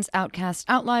 aliens, outcasts,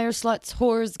 outliers, sluts,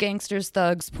 whores, gangsters,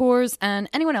 thugs, poors, and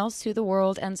anyone else who the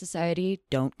world and society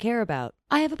don't care about.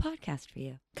 I have a podcast for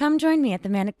you. Come join me at the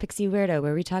Manic Pixie Weirdo,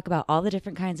 where we talk about all the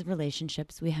different kinds of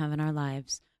relationships we have in our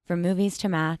lives. from movies to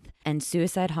math and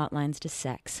suicide hotlines to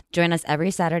sex. Join us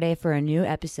every Saturday for a new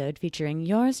episode featuring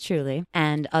yours truly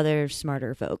and other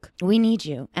smarter folk. We need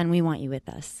you, and we want you with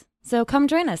us. So come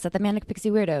join us at the Manic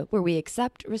Pixie Weirdo, where we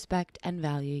accept, respect, and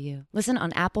value you. Listen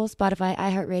on Apple, Spotify,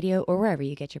 iHeartRadio, or wherever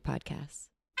you get your podcasts.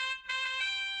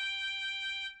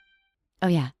 Oh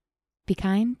yeah, be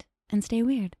kind and stay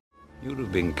weird. You'd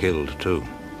have been killed too,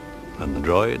 and the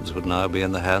droids would now be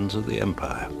in the hands of the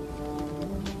Empire.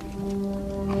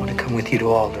 I want to come with you to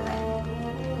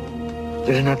Alderaan.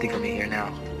 There's nothing for me here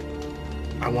now.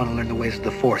 I want to learn the ways of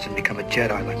the Force and become a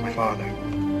Jedi like my father.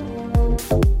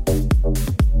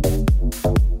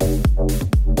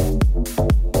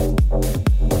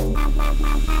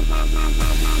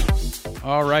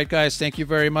 All right, guys, thank you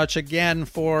very much again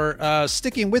for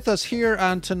sticking with us here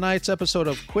on tonight's episode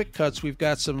of Quick Cuts. We've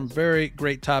got some very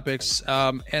great topics,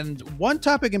 and one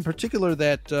topic in particular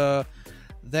that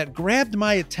grabbed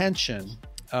my attention.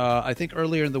 I think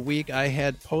earlier in the week I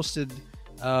had posted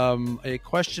a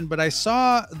question, but I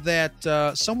saw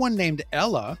that someone named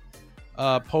Ella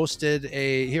posted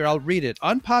here, I'll read it.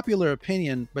 Unpopular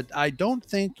opinion, but I don't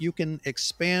think you can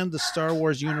expand the Star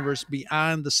Wars universe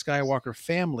beyond the Skywalker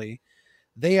family.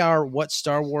 They are what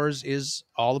Star Wars is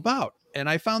all about. And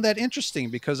I found that interesting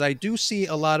because I do see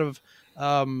a lot of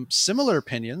similar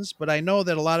opinions, but I know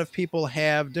that a lot of people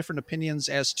have different opinions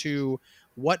as to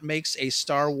what makes a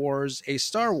Star Wars a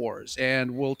Star Wars.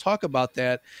 And we'll talk about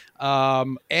that.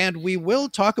 And we will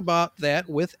talk about that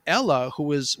with Ella,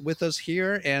 who is with us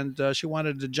here. And she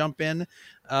wanted to jump in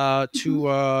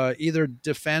to either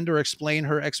defend or explain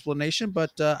her explanation.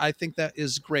 But I think that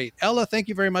is great. Ella, thank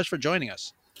you very much for joining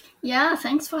us. Yeah,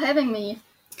 thanks for having me.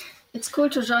 It's cool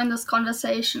to join this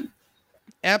conversation.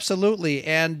 Absolutely.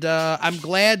 And I'm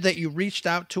glad that you reached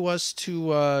out to us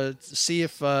to see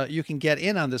if you can get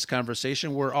in on this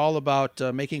conversation. We're all about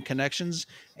making connections.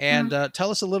 And tell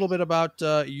us a little bit about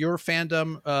your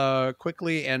fandom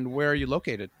quickly and where are you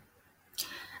located?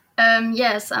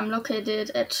 Yes, I'm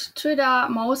located at Twitter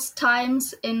most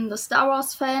times in the Star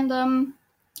Wars fandom,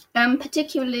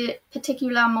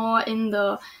 particular more in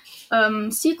the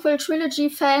sequel trilogy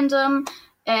fandom,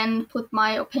 and put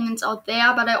my opinions out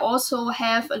there. But I also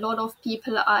have a lot of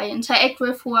people I interact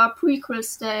with who are prequel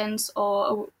stans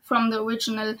or from the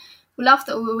original, who love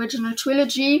the original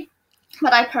trilogy.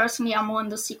 But I personally am more in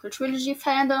the sequel trilogy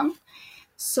fandom.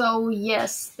 So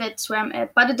yes, that's where I'm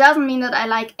at. But it doesn't mean that I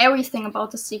like everything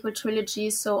about the sequel trilogy.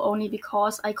 So only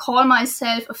because I call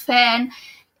myself a fan,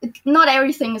 not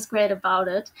everything is great about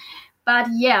it. But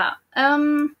yeah,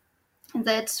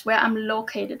 that's where I'm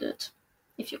located at,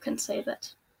 if you can say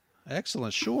that.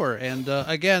 Excellent. Sure. And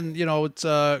again, you know, it's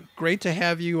great to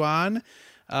have you on.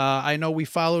 I know we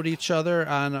followed each other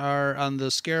on the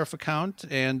Scarif account,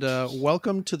 and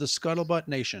welcome to the Scuttlebutt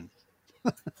Nation.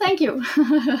 Thank you.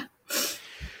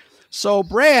 So,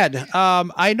 Brad,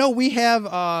 I know we've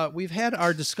had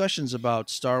our discussions about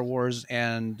Star Wars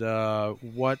and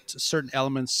what certain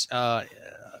elements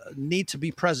need to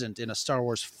be present in a Star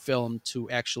Wars film to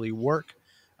actually work.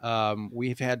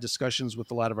 We've had discussions with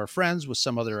a lot of our friends, with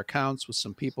some other accounts, with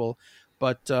some people.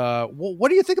 But what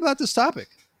do you think about this topic?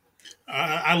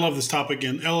 I love this topic.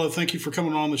 And Ella, thank you for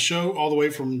coming on the show all the way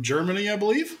from Germany, I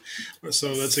believe.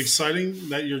 So that's exciting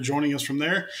that you're joining us from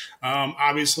there.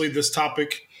 Obviously, this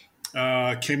topic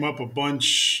came up a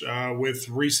bunch with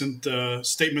recent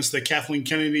statements that Kathleen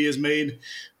Kennedy has made,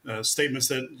 statements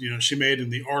that she made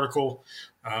in the article.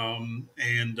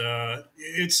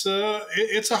 It's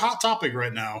a hot topic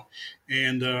right now.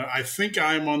 And I think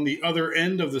I'm on the other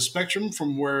end of the spectrum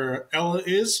from where Ella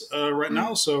is right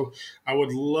now. So I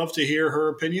would love to hear her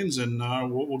opinions, and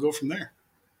we'll go from there.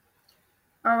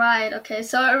 All right. Okay.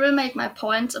 So I will make my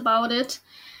point about it.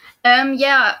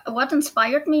 What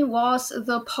inspired me was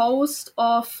the post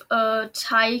of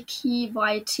Taika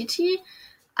Waititi.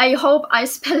 I hope I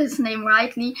spell his name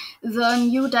rightly, the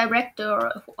new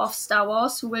director of Star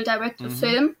Wars who will direct the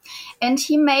film. And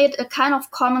he made a kind of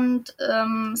comment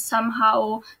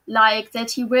somehow like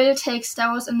that he will take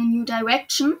Star Wars in a new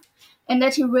direction and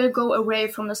that he will go away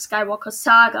from the Skywalker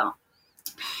saga.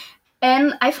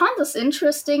 And I found this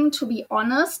interesting, to be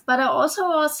honest, but I also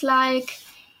was like,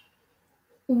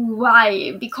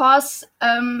 why? Because,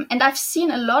 and I've seen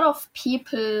a lot of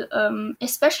people,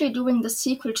 especially during the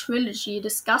sequel trilogy,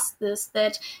 discuss this,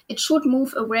 that it should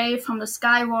move away from the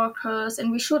Skywalkers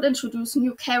and we should introduce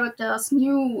new characters,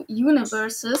 new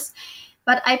universes.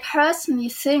 But I personally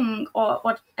think,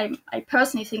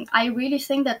 I really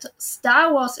think that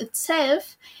Star Wars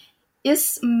itself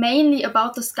is mainly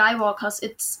about the Skywalkers.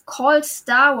 It's called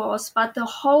Star Wars, but the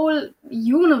whole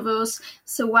universe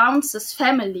surrounds this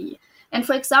family. And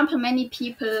for example, many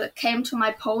people came to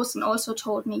my post and also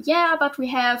told me, yeah, but we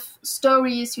have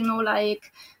stories,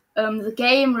 like the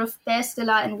game with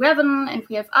Bastila and Revan, and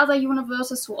we have other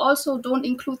universes who also don't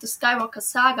include the Skywalker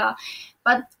saga.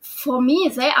 But for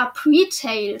me, they are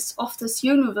pre-tales of this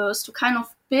universe to kind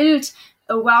of build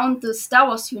around the Star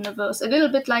Wars universe, a little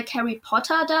bit like Harry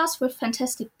Potter does with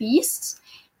Fantastic Beasts,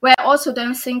 where I also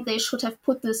don't think they should have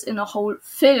put this in a whole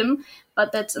film,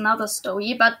 but that's another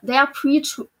story. But they are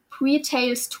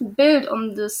pre-tales to build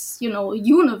on this,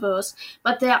 universe,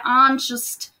 but they aren't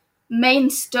just main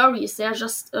stories. They're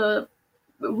just a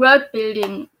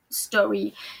world-building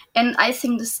story. And I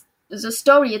think the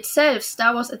story itself,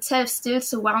 Star Wars itself, still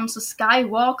surrounds the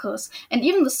Skywalkers. And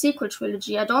even the sequel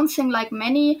trilogy, I don't think, like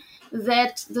many,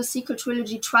 that the sequel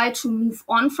trilogy tried to move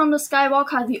on from the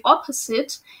Skywalker. The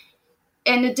opposite.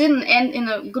 And it didn't end in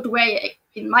a good way,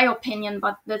 in my opinion,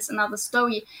 but that's another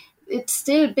story. It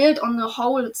still built on the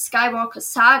whole Skywalker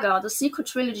saga. The sequel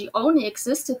trilogy only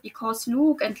existed because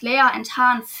Luke and Leia and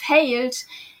Han failed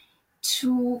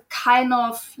to kind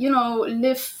of,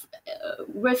 live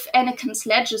with Anakin's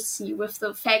legacy, with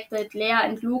the fact that Leia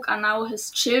and Luke are now his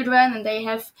children, and they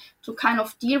have to kind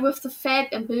of deal with the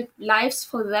fact and build lives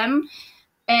for them.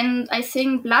 And I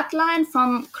think Bloodline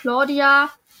from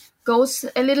Claudia goes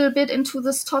a little bit into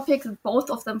this topic. Both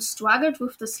of them struggled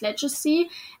with this legacy.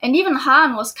 And even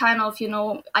Han was kind of,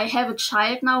 I have a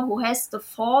child now who has the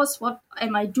Force. What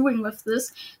am I doing with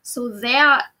this? So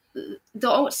the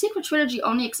sequel trilogy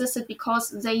only existed because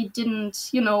they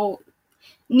didn't,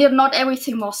 not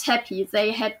everything was happy.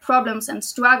 They had problems and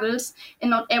struggles, and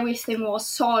not everything was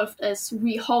solved as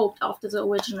we hoped after the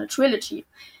original trilogy.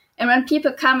 And when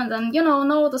people come and then,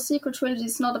 no, the sequel trilogy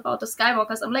is not about the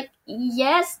Skywalkers, I'm like,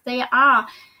 yes, they are.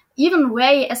 Even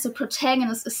Rey as a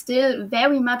protagonist is still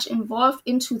very much involved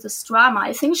into this drama.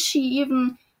 I think she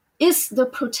even is the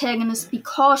protagonist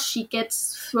because she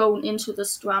gets thrown into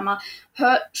this drama.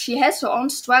 She has her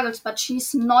own struggles, but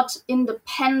she's not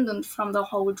independent from the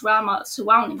whole drama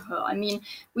surrounding her. I mean,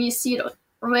 we see it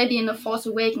already in The Force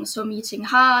Awakens, so meeting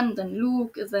Han, then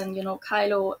Luke, then,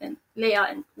 Kylo and Leia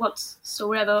and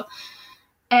whatsoever.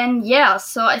 And yeah,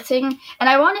 so I think, and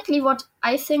ironically, what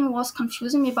I think was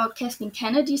confusing me about Kathleen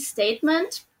Kennedy's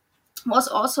statement was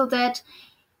also that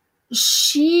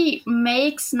she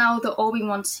makes now the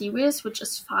Obi-Wan series, which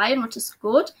is fine, which is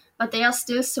good, but they are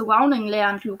still surrounding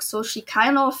Leia and Luke, so she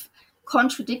kind of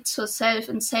contradicts herself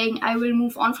in saying, I will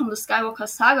move on from the Skywalker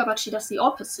saga, but she does the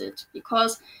opposite,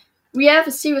 because we have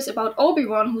a series about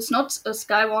Obi-Wan, who's not a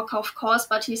Skywalker, of course,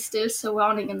 but he's still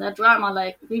surrounding in that drama.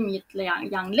 Like, we meet young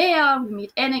Leia, we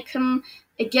meet Anakin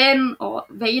again, or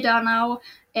Vader now,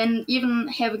 and even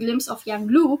have a glimpse of young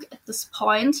Luke at this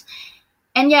point.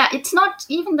 And yeah, it's not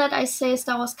even that I say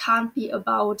Star Wars can't be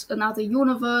about another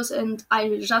universe and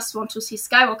I just want to see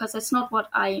Skywalkers. That's not what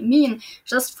I mean.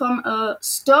 Just from a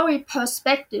story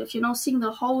perspective, seeing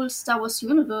the whole Star Wars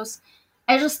universe,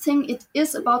 I just think it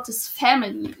is about this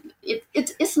family.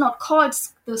 It is not called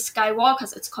the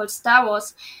Skywalkers, it's called Star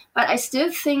Wars. But I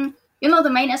still think, the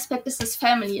main aspect is this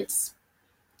family. It's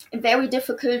very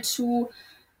difficult to,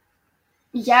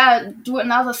 do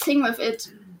another thing with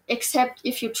it, except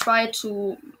if you try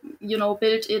to, build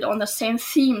it on the same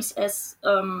themes as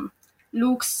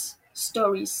Luke's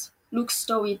story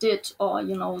did, or,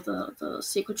 the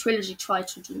sequel trilogy tried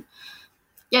to do.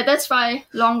 Yeah, that's why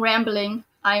long rambling.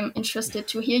 I'm interested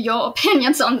to hear your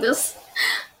opinions on this.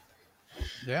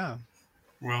 Yeah.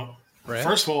 Well, Brad?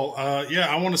 First of all,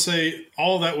 I want to say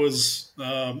all of that was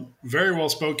very well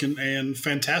spoken and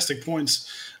fantastic points.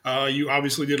 You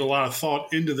obviously did a lot of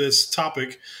thought into this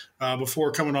topic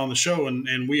before coming on the show,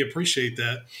 and we appreciate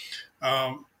that.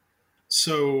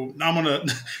 So now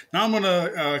I'm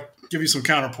gonna give you some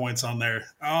counterpoints on there.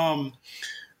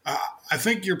 I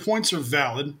think your points are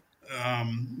valid.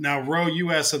 Now, Ro,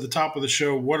 you asked at the top of the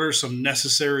show, what are some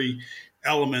necessary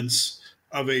elements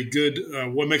of a good,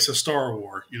 what makes a Star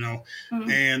Wars, Mm-hmm.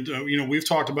 And, we've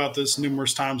talked about this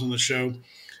numerous times on the show.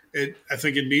 I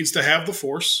think it needs to have the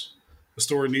Force. The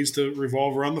story needs to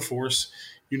revolve around the Force.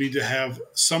 You need to have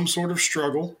some sort of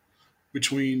struggle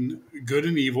between good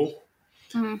and evil,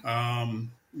 mm-hmm.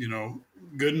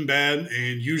 Good and bad.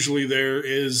 And usually there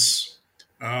is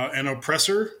an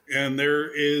oppressor and there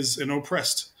is an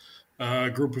oppressed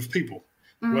group of people.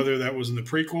 Mm-hmm. Whether that was in the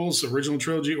prequels, original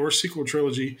trilogy, or sequel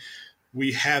trilogy,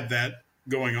 we had that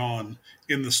going on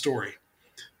in the story.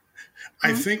 Mm-hmm.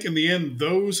 I think in the end,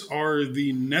 those are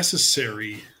the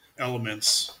necessary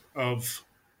elements of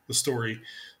the story.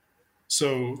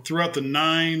 So throughout the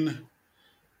 9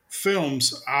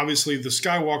 films, obviously the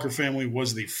Skywalker family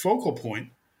was the focal point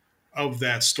of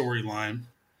that storyline.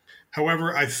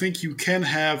 However, I think you can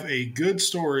have a good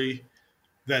story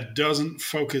that doesn't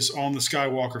focus on the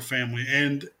Skywalker family.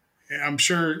 And I'm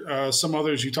sure some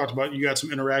others you talked about, you got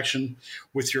some interaction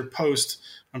with your post.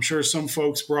 I'm sure some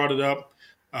folks brought it up.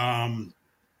 I'm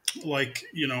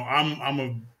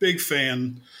a big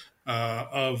fan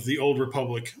of the Old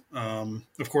Republic.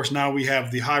 Of course, now we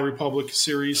have the High Republic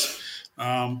series,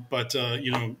 but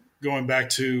going back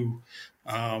to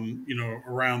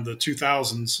around the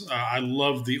 2000s, I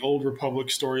love the Old Republic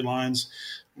storylines.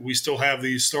 We still have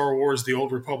the Star Wars, the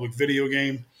Old Republic video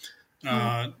game,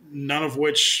 none of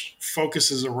which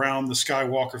focuses around the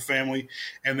Skywalker family,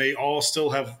 and they all still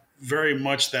have very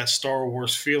much that Star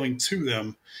Wars feeling to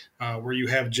them, where you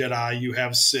have Jedi, you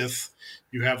have Sith,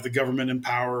 you have the government in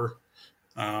power,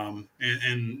 and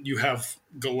you have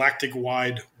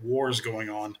galactic-wide wars going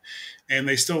on, and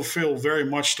they still feel very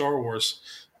much Star Wars.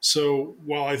 So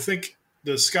while I think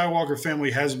the Skywalker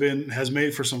family has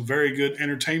made for some very good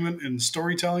entertainment and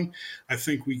storytelling, I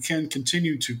think we can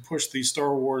continue to push the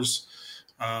Star Wars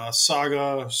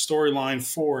saga storyline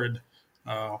forward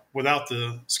without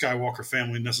the Skywalker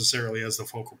family necessarily as the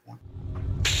focal point.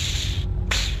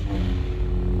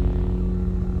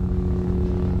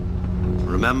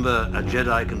 Remember, a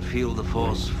Jedi can feel the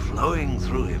Force flowing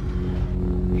through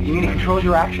him. You mean it controls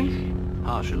your actions?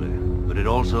 Partially, but it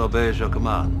also obeys your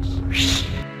commands.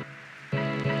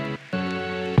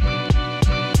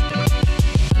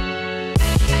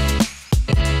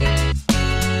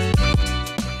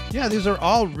 Yeah, these are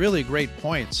all really great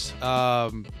points.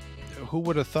 Who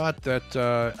would have thought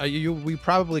that we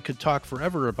probably could talk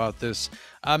forever about this.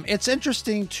 It's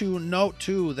interesting to note,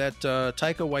 too, that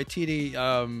Taika Waititi,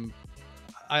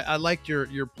 I liked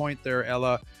your point there,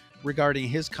 Ella, regarding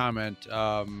his comment.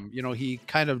 He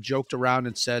kind of joked around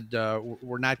and said,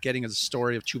 we're not getting a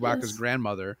story of Chewbacca's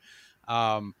grandmother.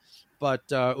 But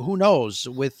who knows?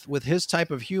 With his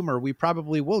type of humor, we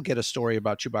probably will get a story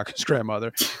about Chewbacca's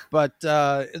grandmother. But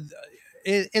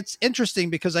it's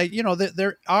interesting because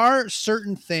there are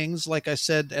certain things, like I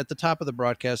said at the top of the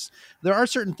broadcast, there are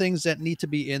certain things that need to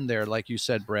be in there, like you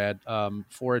said, Brad,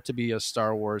 for it to be a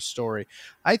Star Wars story.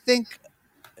 I think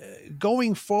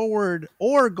going forward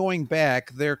or going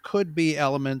back, there could be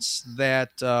elements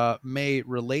that may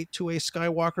relate to a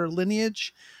Skywalker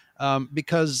lineage,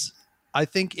 because I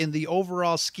think in the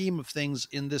overall scheme of things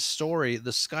in this story,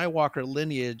 the Skywalker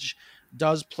lineage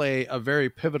does play a very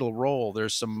pivotal role.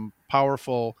 There's some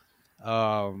powerful,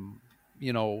 heritage.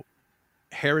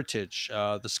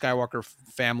 The Skywalker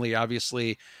family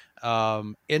obviously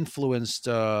influenced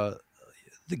the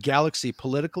galaxy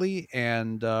politically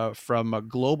and from a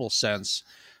global sense.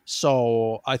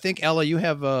 So I think, Ella, you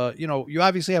have you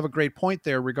obviously have a great point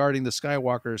there regarding the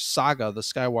Skywalker saga, the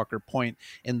Skywalker point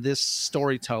in this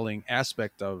storytelling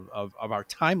aspect of our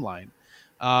timeline.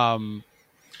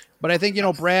 But I think,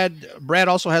 Brad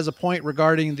also has a point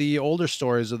regarding the older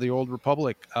stories of the Old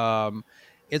Republic.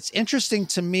 It's interesting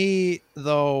to me,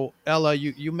 though, Ella,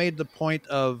 you made the point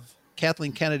of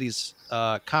Kathleen Kennedy's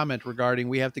comment regarding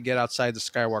we have to get outside the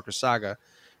Skywalker saga.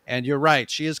 And you're right.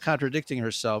 She is contradicting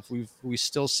herself. We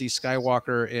still see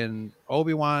Skywalker in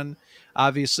Obi-Wan.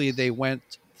 Obviously, they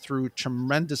went through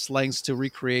tremendous lengths to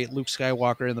recreate Luke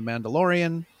Skywalker in The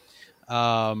Mandalorian,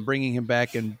 bringing him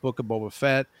back in Book of Boba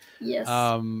Fett. Yes.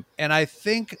 And I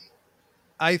think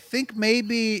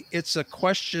maybe it's a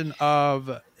question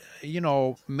of,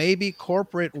 maybe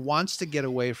corporate wants to get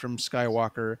away from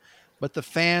Skywalker, but the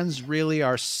fans really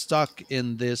are stuck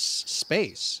in this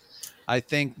space. I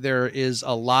think there is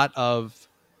a lot of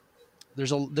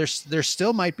there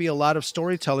still might be a lot of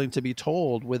storytelling to be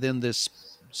told within this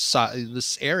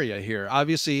area here.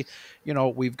 Obviously,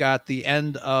 we've got the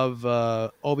end of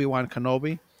Obi-Wan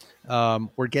Kenobi.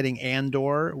 We're getting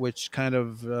Andor, which kind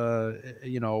of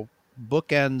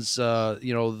bookends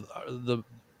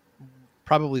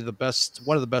probably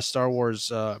one of the best Star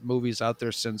Wars movies out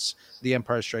there since The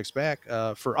Empire Strikes Back.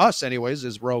 For us, anyways,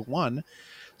 is Rogue One.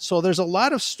 So there's a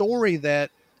lot of story that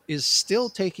is still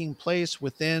taking place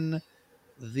within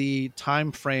the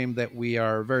time frame that we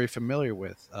are very familiar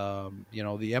with.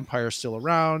 The Empire is still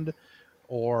around,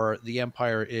 or the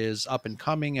Empire is up and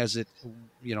coming as it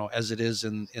is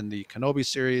in the Kenobi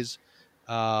series,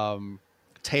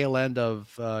 tail end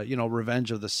of Revenge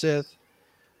of the Sith.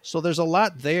 So there's a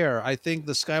lot there. I think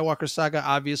the Skywalker saga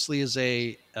obviously is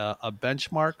a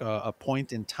benchmark, a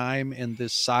point in time in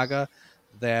this saga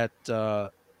that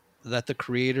the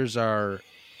creators are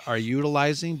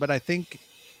utilizing. But I think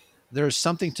there's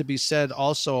something to be said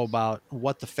also about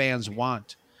what the fans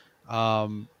want.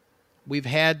 We've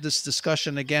had this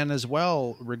discussion again as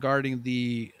well regarding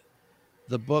the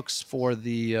books for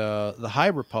the High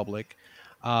Republic.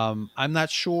 I'm not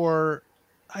sure.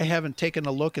 I haven't taken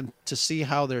a look to see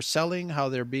how they're selling, how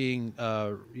they're being,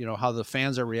 how the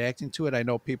fans are reacting to it. I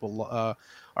know people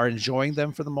are enjoying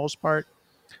them for the most part,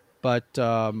 but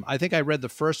I think I read the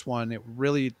first one.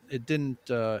 It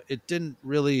didn't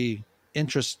really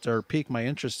interest or pique my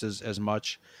interest as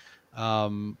much.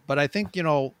 But I think,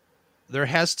 there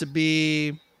has to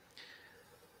be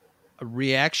a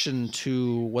reaction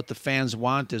to what the fans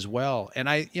want as well. And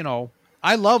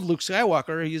I love Luke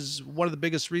Skywalker. He's one of the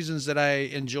biggest reasons that I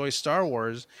enjoy Star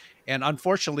Wars. And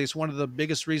unfortunately, it's one of the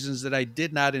biggest reasons that I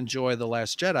did not enjoy The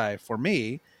Last Jedi for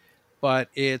me. But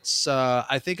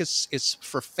I think it's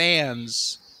for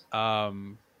fans.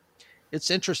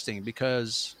 It's interesting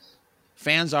because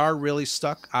fans are really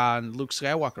stuck on Luke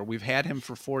Skywalker. We've had him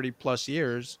for 40 plus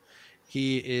years.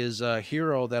 He is a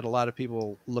hero that a lot of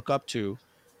people look up to,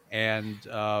 and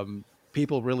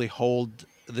people really hold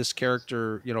this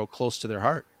character, close to their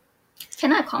heart.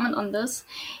 Can I comment on this?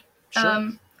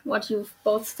 Sure. What you've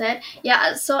both said.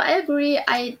 Yeah, so I agree.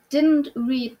 I didn't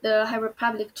read the High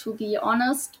Republic, to be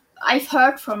honest. I've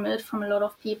heard from it from a lot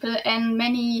of people, and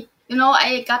many,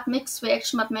 I got mixed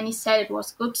reaction, but many said it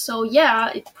was good. So yeah,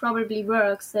 it probably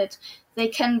works that they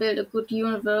can build a good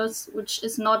universe, which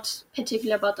is not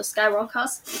particular about the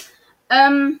Skywalkers.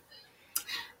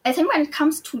 I think when it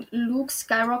comes to Luke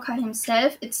Skywalker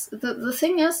himself, it's the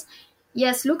thing is,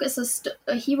 yes, Luke is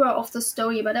a hero of the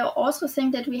story, but I also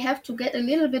think that we have to get a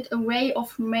little bit away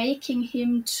of making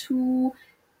him too,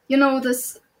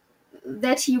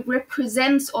 that he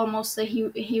represents almost the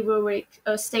heroic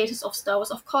status of Star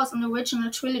Wars. Of course, in the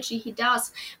original trilogy he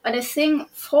does, but I think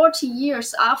 40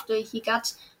 years after he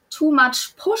got too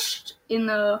much pushed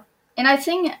and I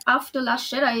think after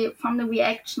Last Jedi, from the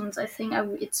reactions, I think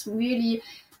it's really,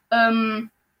 you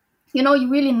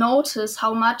really notice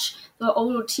how much the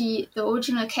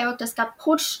original characters got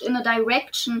pushed in a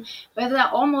direction where they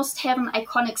almost have an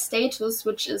iconic status,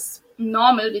 which is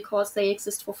normal because they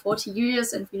exist for 40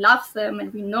 years and we love them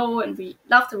and we know and we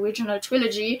love the original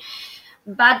trilogy.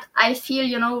 But I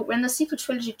feel, when the sequel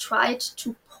trilogy tried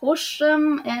to push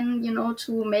them and,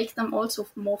 to make them also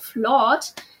more flawed,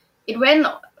 it went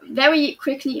very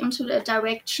quickly into the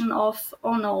direction of,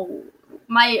 oh no,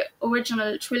 my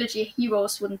original trilogy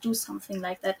heroes wouldn't do something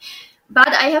like that. But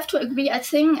I have to agree, I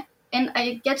think, and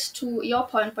I get to your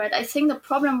point, Brett, I think the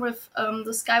problem with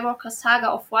the Skywalker saga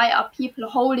of why are people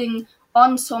holding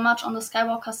on so much on the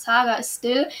Skywalker saga is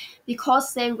still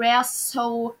because they were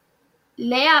so...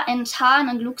 Leia and Han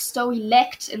and Luke's story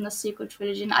lacked in the sequel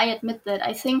trilogy, and I admit that.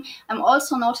 I think I'm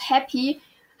also not happy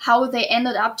how they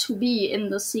ended up to be in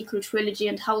the sequel trilogy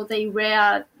and how they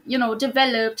were,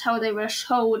 developed, how they were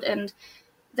showed, and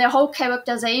their whole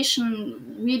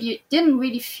characterization didn't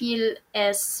really feel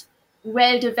as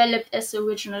well developed as the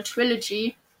original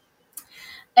trilogy.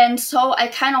 And so I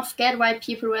kind of get why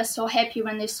people were so happy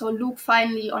when they saw Luke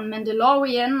finally on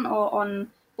Mandalorian or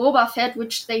on Boba Fett,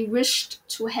 which they wished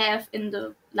to have in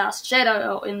the Last Jedi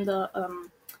or in the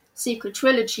sequel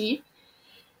trilogy.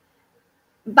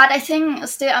 But I think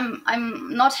still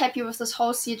I'm not happy with this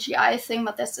whole CGI thing,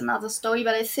 but that's another story.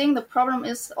 But I think the problem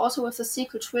is also with the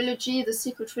sequel trilogy. The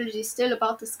sequel trilogy is still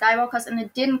about the Skywalkers, and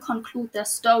it didn't conclude their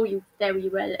story very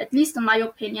well, at least in my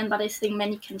opinion, but I think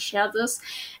many can share this.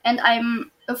 And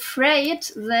I'm afraid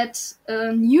that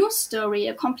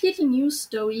a completely new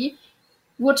story,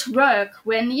 would work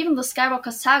when even the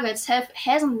Skywalker saga itself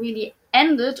hasn't really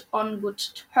ended on good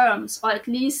terms, or at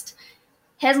least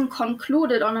hasn't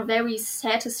concluded on a very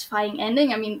satisfying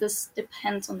ending. I mean, this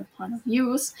depends on the point of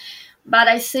views, but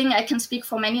I think I can speak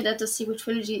for many that the sequel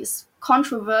trilogy is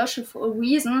controversial for a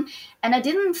reason, and I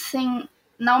didn't think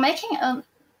now making a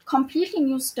completely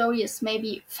new story is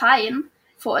maybe fine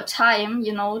for a time,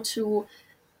 to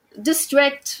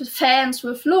distract fans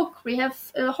with, look, we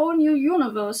have a whole new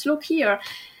universe, look here.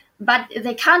 But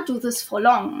they can't do this for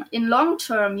long. In long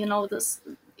term, this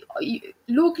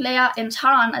Luke, Leia, and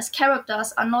Han as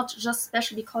characters are not just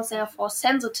special because they are Force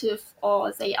sensitive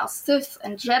or they are Sith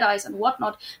and Jedis and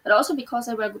whatnot, but also because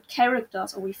they were good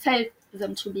characters, or we felt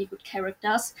them to be good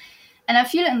characters. And I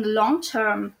feel in the long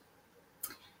term,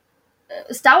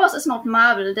 Star Wars is not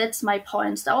Marvel, that's my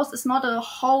point. Star Wars is not a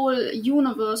whole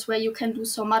universe where you can do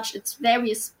so much. It's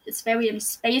very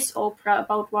space opera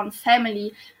about one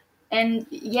family. And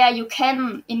yeah, you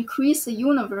can increase the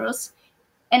universe.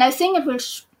 And I think it will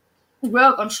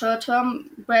work on short term.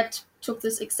 Brett took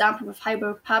this example with High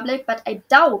Republic, but I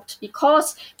doubt,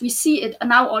 because we see it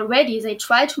now already, they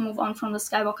try to move on from the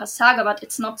Skywalker saga, but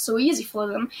it's not so easy for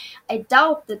them. I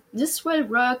doubt that this will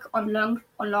work on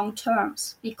long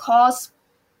terms, because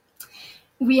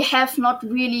we have not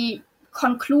really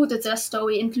concluded their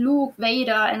story, and Luke,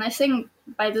 Vader, and I think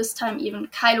by this time even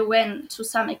Kylo Ren to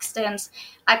some extent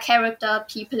are character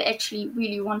people actually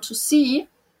really want to see.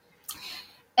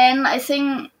 And I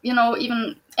think,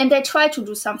 and they try to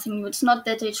do something new. It's not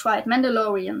that they tried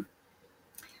Mandalorian.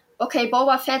 Okay,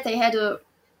 Boba Fett, they had a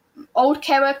old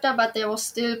character, but there was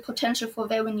still potential for a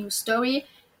very new story.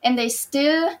 And they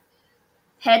still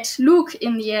had Luke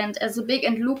in the end as a big,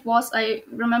 and Luke was, I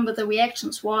remember the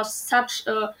reactions, was such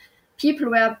a, people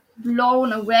were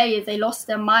blown away. They lost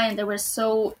their mind. They were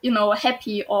so,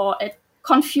 happy or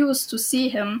confused to see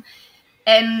him.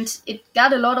 And it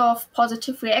got a lot of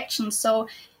positive reactions. So,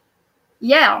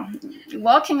 yeah,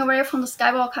 walking away from the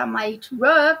Skywalker might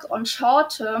work on short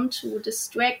term to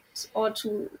distract or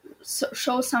to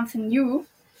show something new.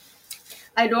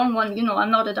 I don't want, I'm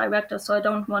not a director, so I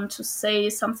don't want to say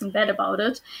something bad about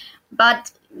it.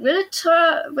 But will it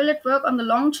work on the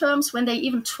long terms when they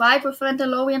even tried with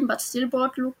Mandalorian but still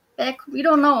brought Luke back? We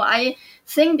don't know. I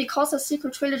think because the sequel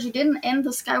trilogy didn't end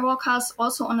the Skywalkers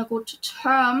also on a good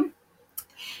term,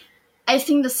 I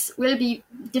think this will be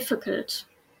difficult.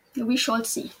 We shall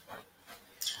see.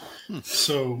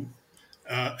 So,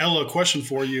 Ella, question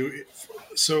for you.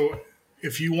 So,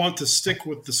 if you want to stick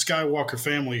with the Skywalker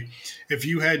family, if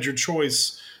you had your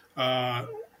choice,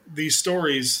 these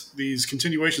stories, these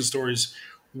continuation stories,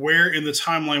 where in the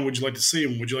timeline would you like to see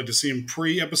them? Would you like to see them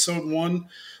pre-Episode 1,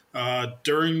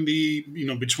 during the,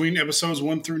 between Episodes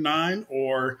 1 through 9,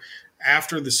 or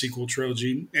after the sequel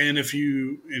trilogy? And if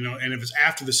and if it's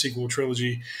after the sequel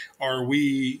trilogy,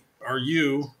 are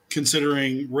you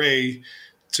considering Rey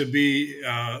to be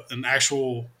an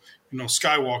actual,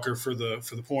 Skywalker for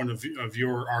the point of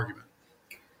your argument?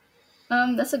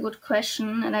 That's a good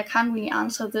question, and I can't really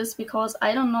answer this because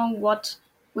I don't know what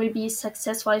will be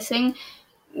successful. I think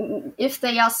if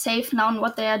they are safe now and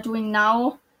what they are doing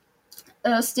now,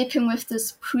 sticking with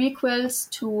this prequels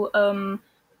to to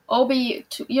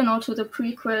the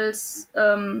prequels,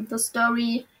 the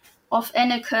story of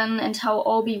Anakin and how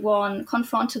Obi-Wan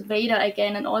confronted Vader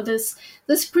again and all this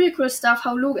prequel stuff,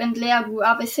 how Luke and Leia grew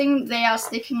up. I think they are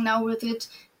sticking now with it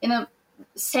in a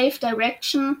safe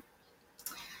direction.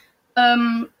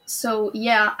 So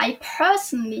yeah, I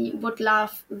personally would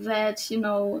love that,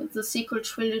 the sequel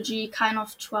trilogy kind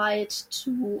of tried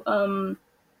to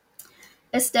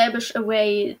establish a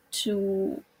way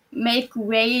to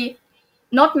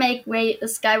not make Rey a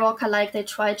Skywalker like they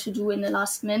tried to do in the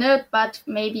last minute, but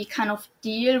maybe kind of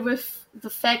deal with the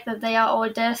fact that they are all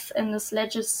dead and this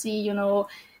legacy,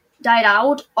 died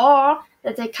out, or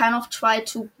that they kind of try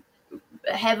to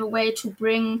have a way to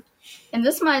bring, and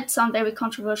this might sound very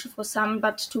controversial for some,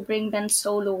 but to bring Ben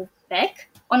Solo back.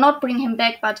 Or not bring him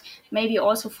back, but maybe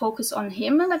also focus on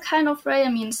him in a kind of way. I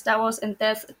mean, Star Wars and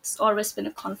death, it's always been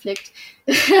a conflict.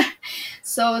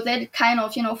 So that it kind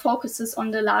of, focuses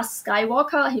on the last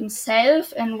Skywalker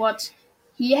himself and what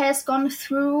he has gone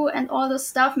through and all this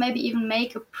stuff. Maybe even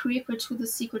make a prequel to the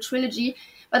sequel trilogy.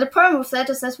 But the problem with that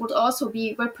is that would also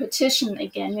be repetition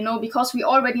again, because we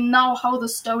already know how the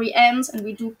story ends and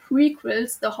we do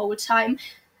prequels the whole time.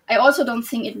 I also don't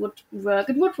think it would work.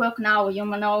 It would work now. You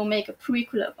now make a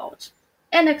prequel about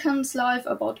Anakin's life,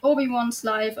 about Obi-Wan's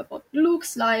life, about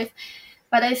Luke's life.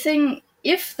 But I think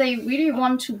if they really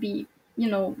want to be,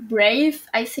 brave,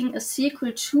 I think a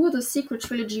sequel to the sequel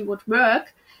trilogy would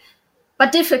work.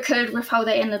 But difficult with how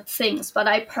they ended things. But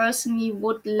I personally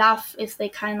would love if they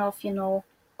kind of,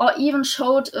 or even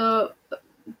showed a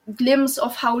glimpse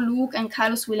of how Luke and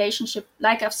Kylo's relationship,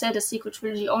 like I've said, the sequel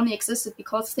trilogy only existed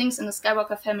because things in the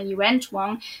Skywalker family went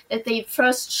wrong, that they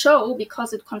first show,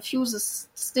 because it confuses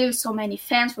still so many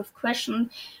fans with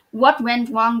questions, what went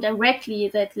wrong directly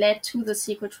that led to the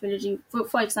sequel trilogy.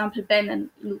 For example, Ben and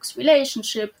Luke's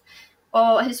relationship,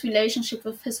 or his relationship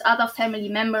with his other family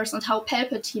members, and how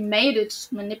Palpatine made it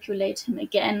to manipulate him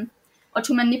again, or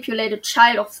to manipulate a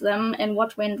child of them, and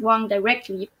what went wrong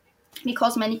directly,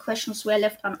 because many questions were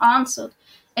left unanswered.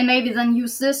 And maybe then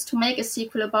use this to make a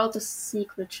sequel about the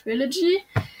sequel trilogy,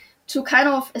 to kind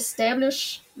of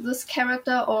establish this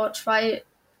character, or try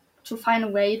to find a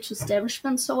way to establish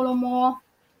Ben Solo more.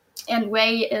 And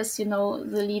Rey is,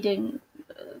 the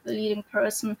leading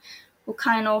person who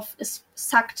kind of is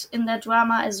sucked in that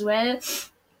drama as well.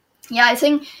 Yeah,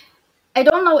 I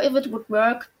don't know if it would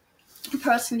work.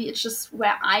 Personally, it's just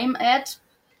where I'm at.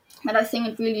 But I think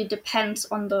it really depends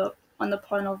on the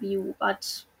point of view.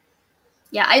 But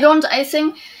yeah, I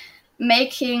think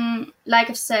making, like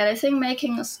I've said, I think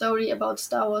making a story about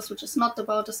Star Wars, which is not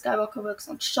about the Skywalker, works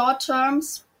on short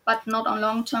terms, but not on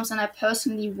long terms. And I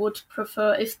personally would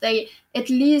prefer if they at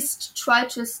least try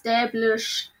to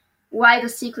establish why the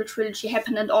sequel trilogy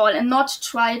happened at all, and not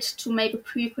tried to make a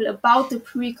prequel about the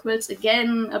prequels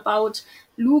again, about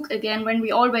Luke again, when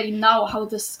we already know how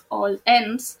this all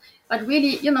ends. But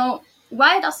really,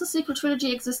 why does the sequel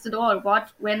trilogy exist at all?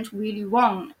 What went really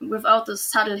wrong without the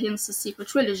subtle hints the sequel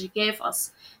trilogy gave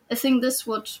us? I think this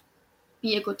would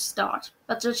be a good start,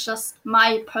 but that's just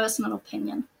my personal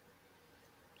opinion.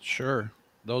 Sure.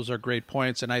 Those are great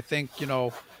points. And I think,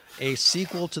 a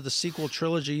sequel to the sequel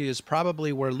trilogy is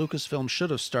probably where Lucasfilm should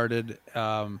have started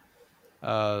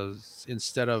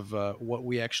instead of what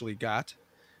we actually got.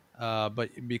 But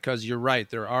because you're right,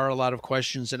 there are a lot of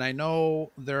questions. And I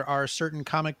know there are certain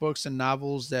comic books and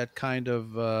novels that kind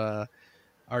of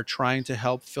are trying to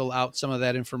help fill out some of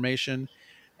that information.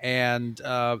 And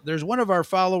there's one of our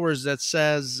followers that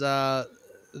says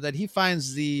that he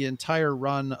finds the entire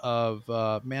run of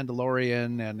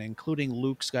Mandalorian and including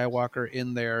Luke Skywalker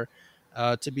in there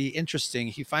to be interesting.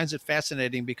 He finds it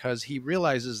fascinating because he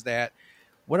realizes that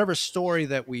whatever story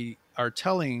that we are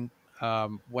telling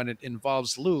when it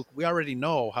involves Luke, we already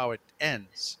know how it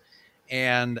ends.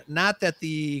 And not that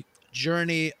the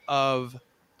journey of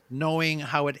knowing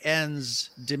how it ends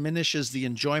diminishes the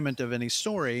enjoyment of any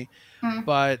story,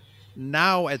 but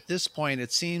now at this point,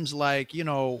 it seems like,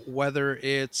 whether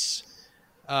it's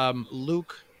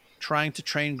Luke trying to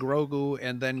train Grogu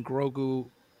and then Grogu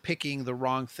picking the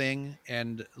wrong thing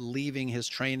and leaving his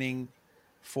training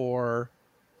for,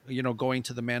 going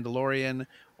to the Mandalorian,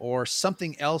 or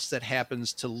something else that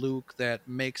happens to Luke that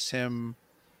makes him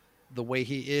the way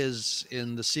he is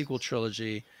in the sequel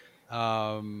trilogy.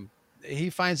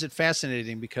 He finds it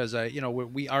fascinating because,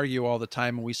 we argue all the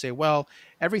time and we say, well,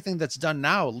 everything that's done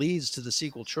now leads to the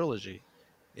sequel trilogy.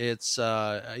 It's, we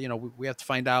have to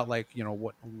find out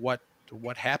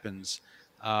what happens.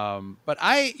 But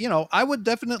I would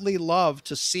definitely love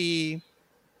to see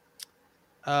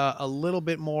a little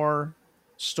bit more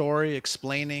story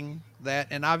explaining that.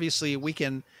 And obviously we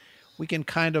can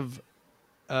kind of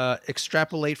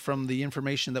extrapolate from the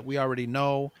information that we already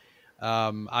know.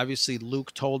 Obviously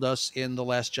Luke told us in The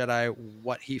Last Jedi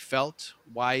what he felt,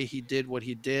 why he did what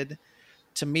he did.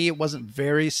 To me, it wasn't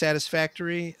very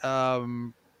satisfactory.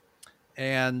 Again,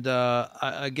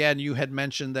 you had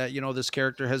mentioned that, this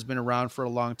character has been around for a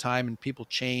long time and people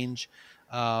change.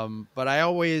 But I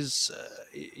always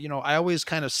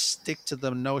kind of stick to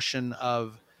the notion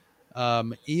of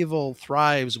evil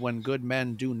thrives when good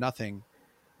men do nothing.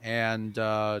 And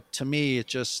to me, it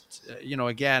just,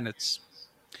 again, it's,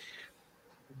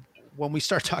 when we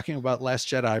start talking about Last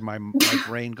Jedi, my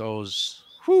brain goes,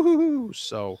 whoo.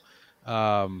 So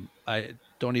I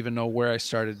don't even know where I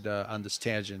started on this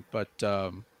tangent, but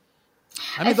those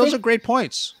are great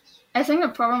points. I think the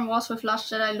problem was with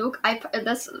Last Jedi Luke.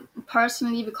 That's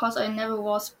personally because I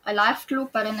liked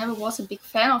Luke, but I never was a big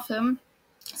fan of him.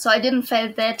 So I didn't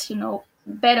feel that,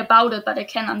 bad about it, but I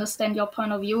can understand your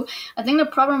point of view. I think the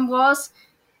problem was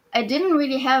I didn't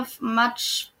really have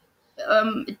much.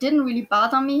 It didn't really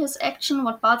bother me, his action.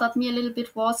 What bothered me a little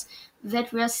bit was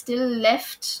that we're still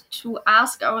left to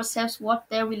ask ourselves what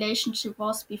their relationship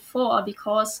was before,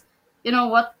 because,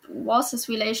 what was his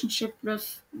relationship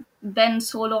with Ben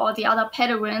Solo or the other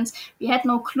Padawans? We had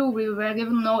no clue. We were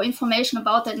given no information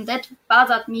about that, and that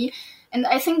bothered me. And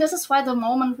I think this is why the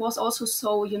moment was also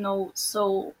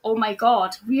so, oh my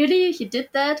God, really? He did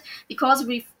that? Because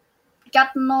we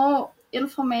got no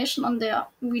information on their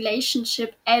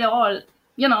relationship at all.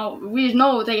 We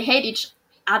know they hate each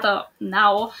other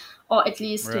now, or at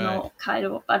least, right. kind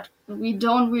of, but we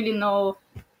don't really know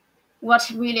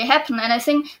what really happened. And I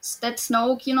think that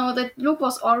Snoke, that Luke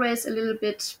was always a little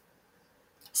bit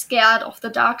scared of the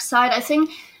dark side. I think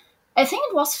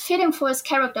it was fitting for his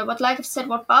character, but like I said,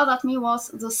 what bothered me was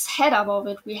the setup of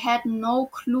it. We had no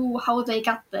clue how they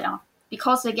got there,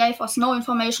 because they gave us no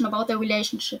information about their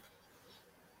relationship.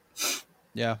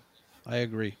 Yeah, I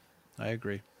agree.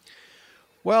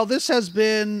 Well, this has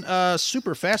been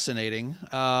super fascinating.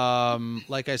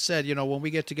 Like I said, when we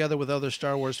get together with other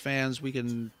Star Wars fans, we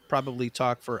can probably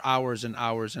talk for hours and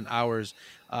hours and hours.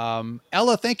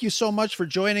 Ella, thank you so much for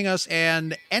joining us.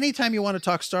 And anytime you want to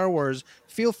talk Star Wars,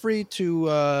 feel free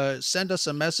to send us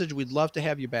a message. We'd love to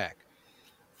have you back.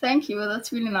 Thank you.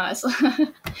 That's really nice.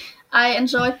 I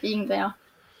enjoyed being there.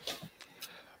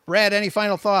 Brad, any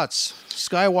final thoughts?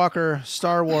 Skywalker,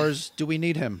 Star Wars, do we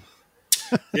need him?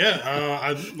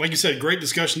 Yeah, like you said, great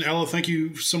discussion. Ella, thank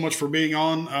you so much for being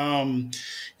on.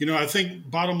 I think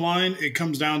bottom line, it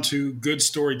comes down to good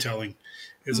storytelling.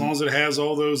 As long as it has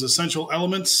all those essential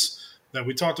elements that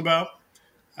we talked about,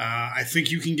 I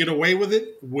think you can get away with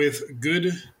it with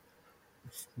good,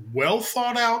 well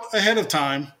thought out ahead of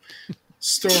time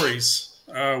stories.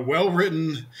 well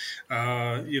written,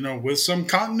 with some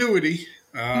continuity.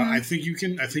 I think you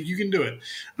can do it.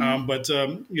 But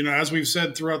as we've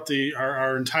said throughout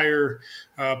our entire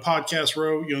podcast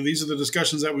row, these are the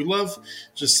discussions that we love.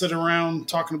 Just sit around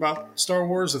talking about Star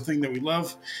Wars, the thing that we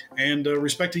love, and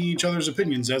respecting each other's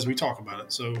opinions as we talk about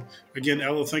it. So again,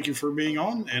 Ella, thank you for being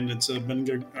on, and it's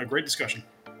been a great discussion.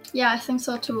 Yeah, I think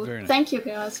so too. Very nice. Thank you,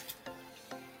 guys.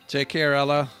 Take care,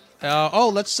 Ella.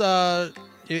 Let's.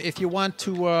 If you want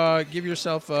to give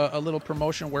yourself a little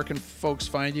promotion, where can folks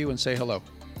find you and say hello?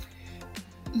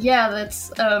 Yeah,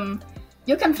 that's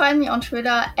you can find me on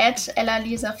Twitter at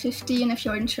EllaLisa15 if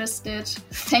you're interested.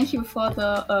 Thank you for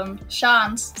the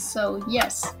chance. So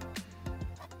yes.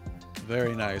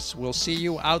 Very nice. We'll see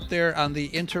you out there on the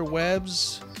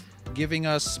interwebs, giving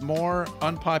us more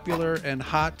unpopular and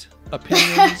hot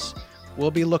opinions.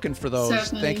 We'll be looking for those.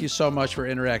 Certainly. Thank you so much for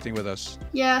interacting with us.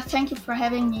 Yeah, thank you for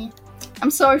having me.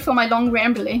 I'm sorry for my long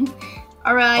rambling.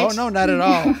 All right. Oh, no, not at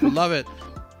all. Love it.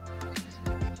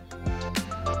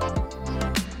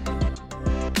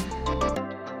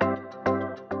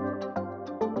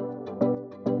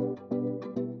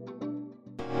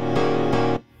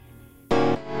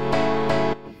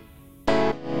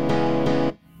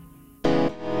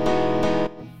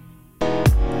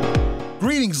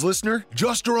 Greetings, listener.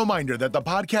 Just a reminder that the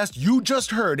podcast you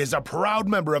just heard is a proud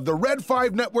member of the Red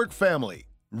 5 Network family.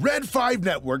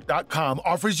 Red5Network.com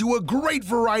offers you a great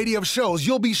variety of shows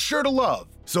you'll be sure to love.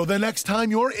 So the next time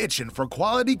you're itching for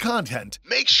quality content,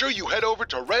 make sure you head over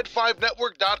to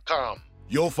Red5Network.com.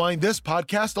 You'll find this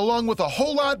podcast along with a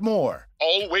whole lot more.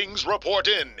 All wings report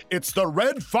in. It's the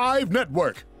Red 5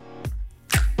 Network.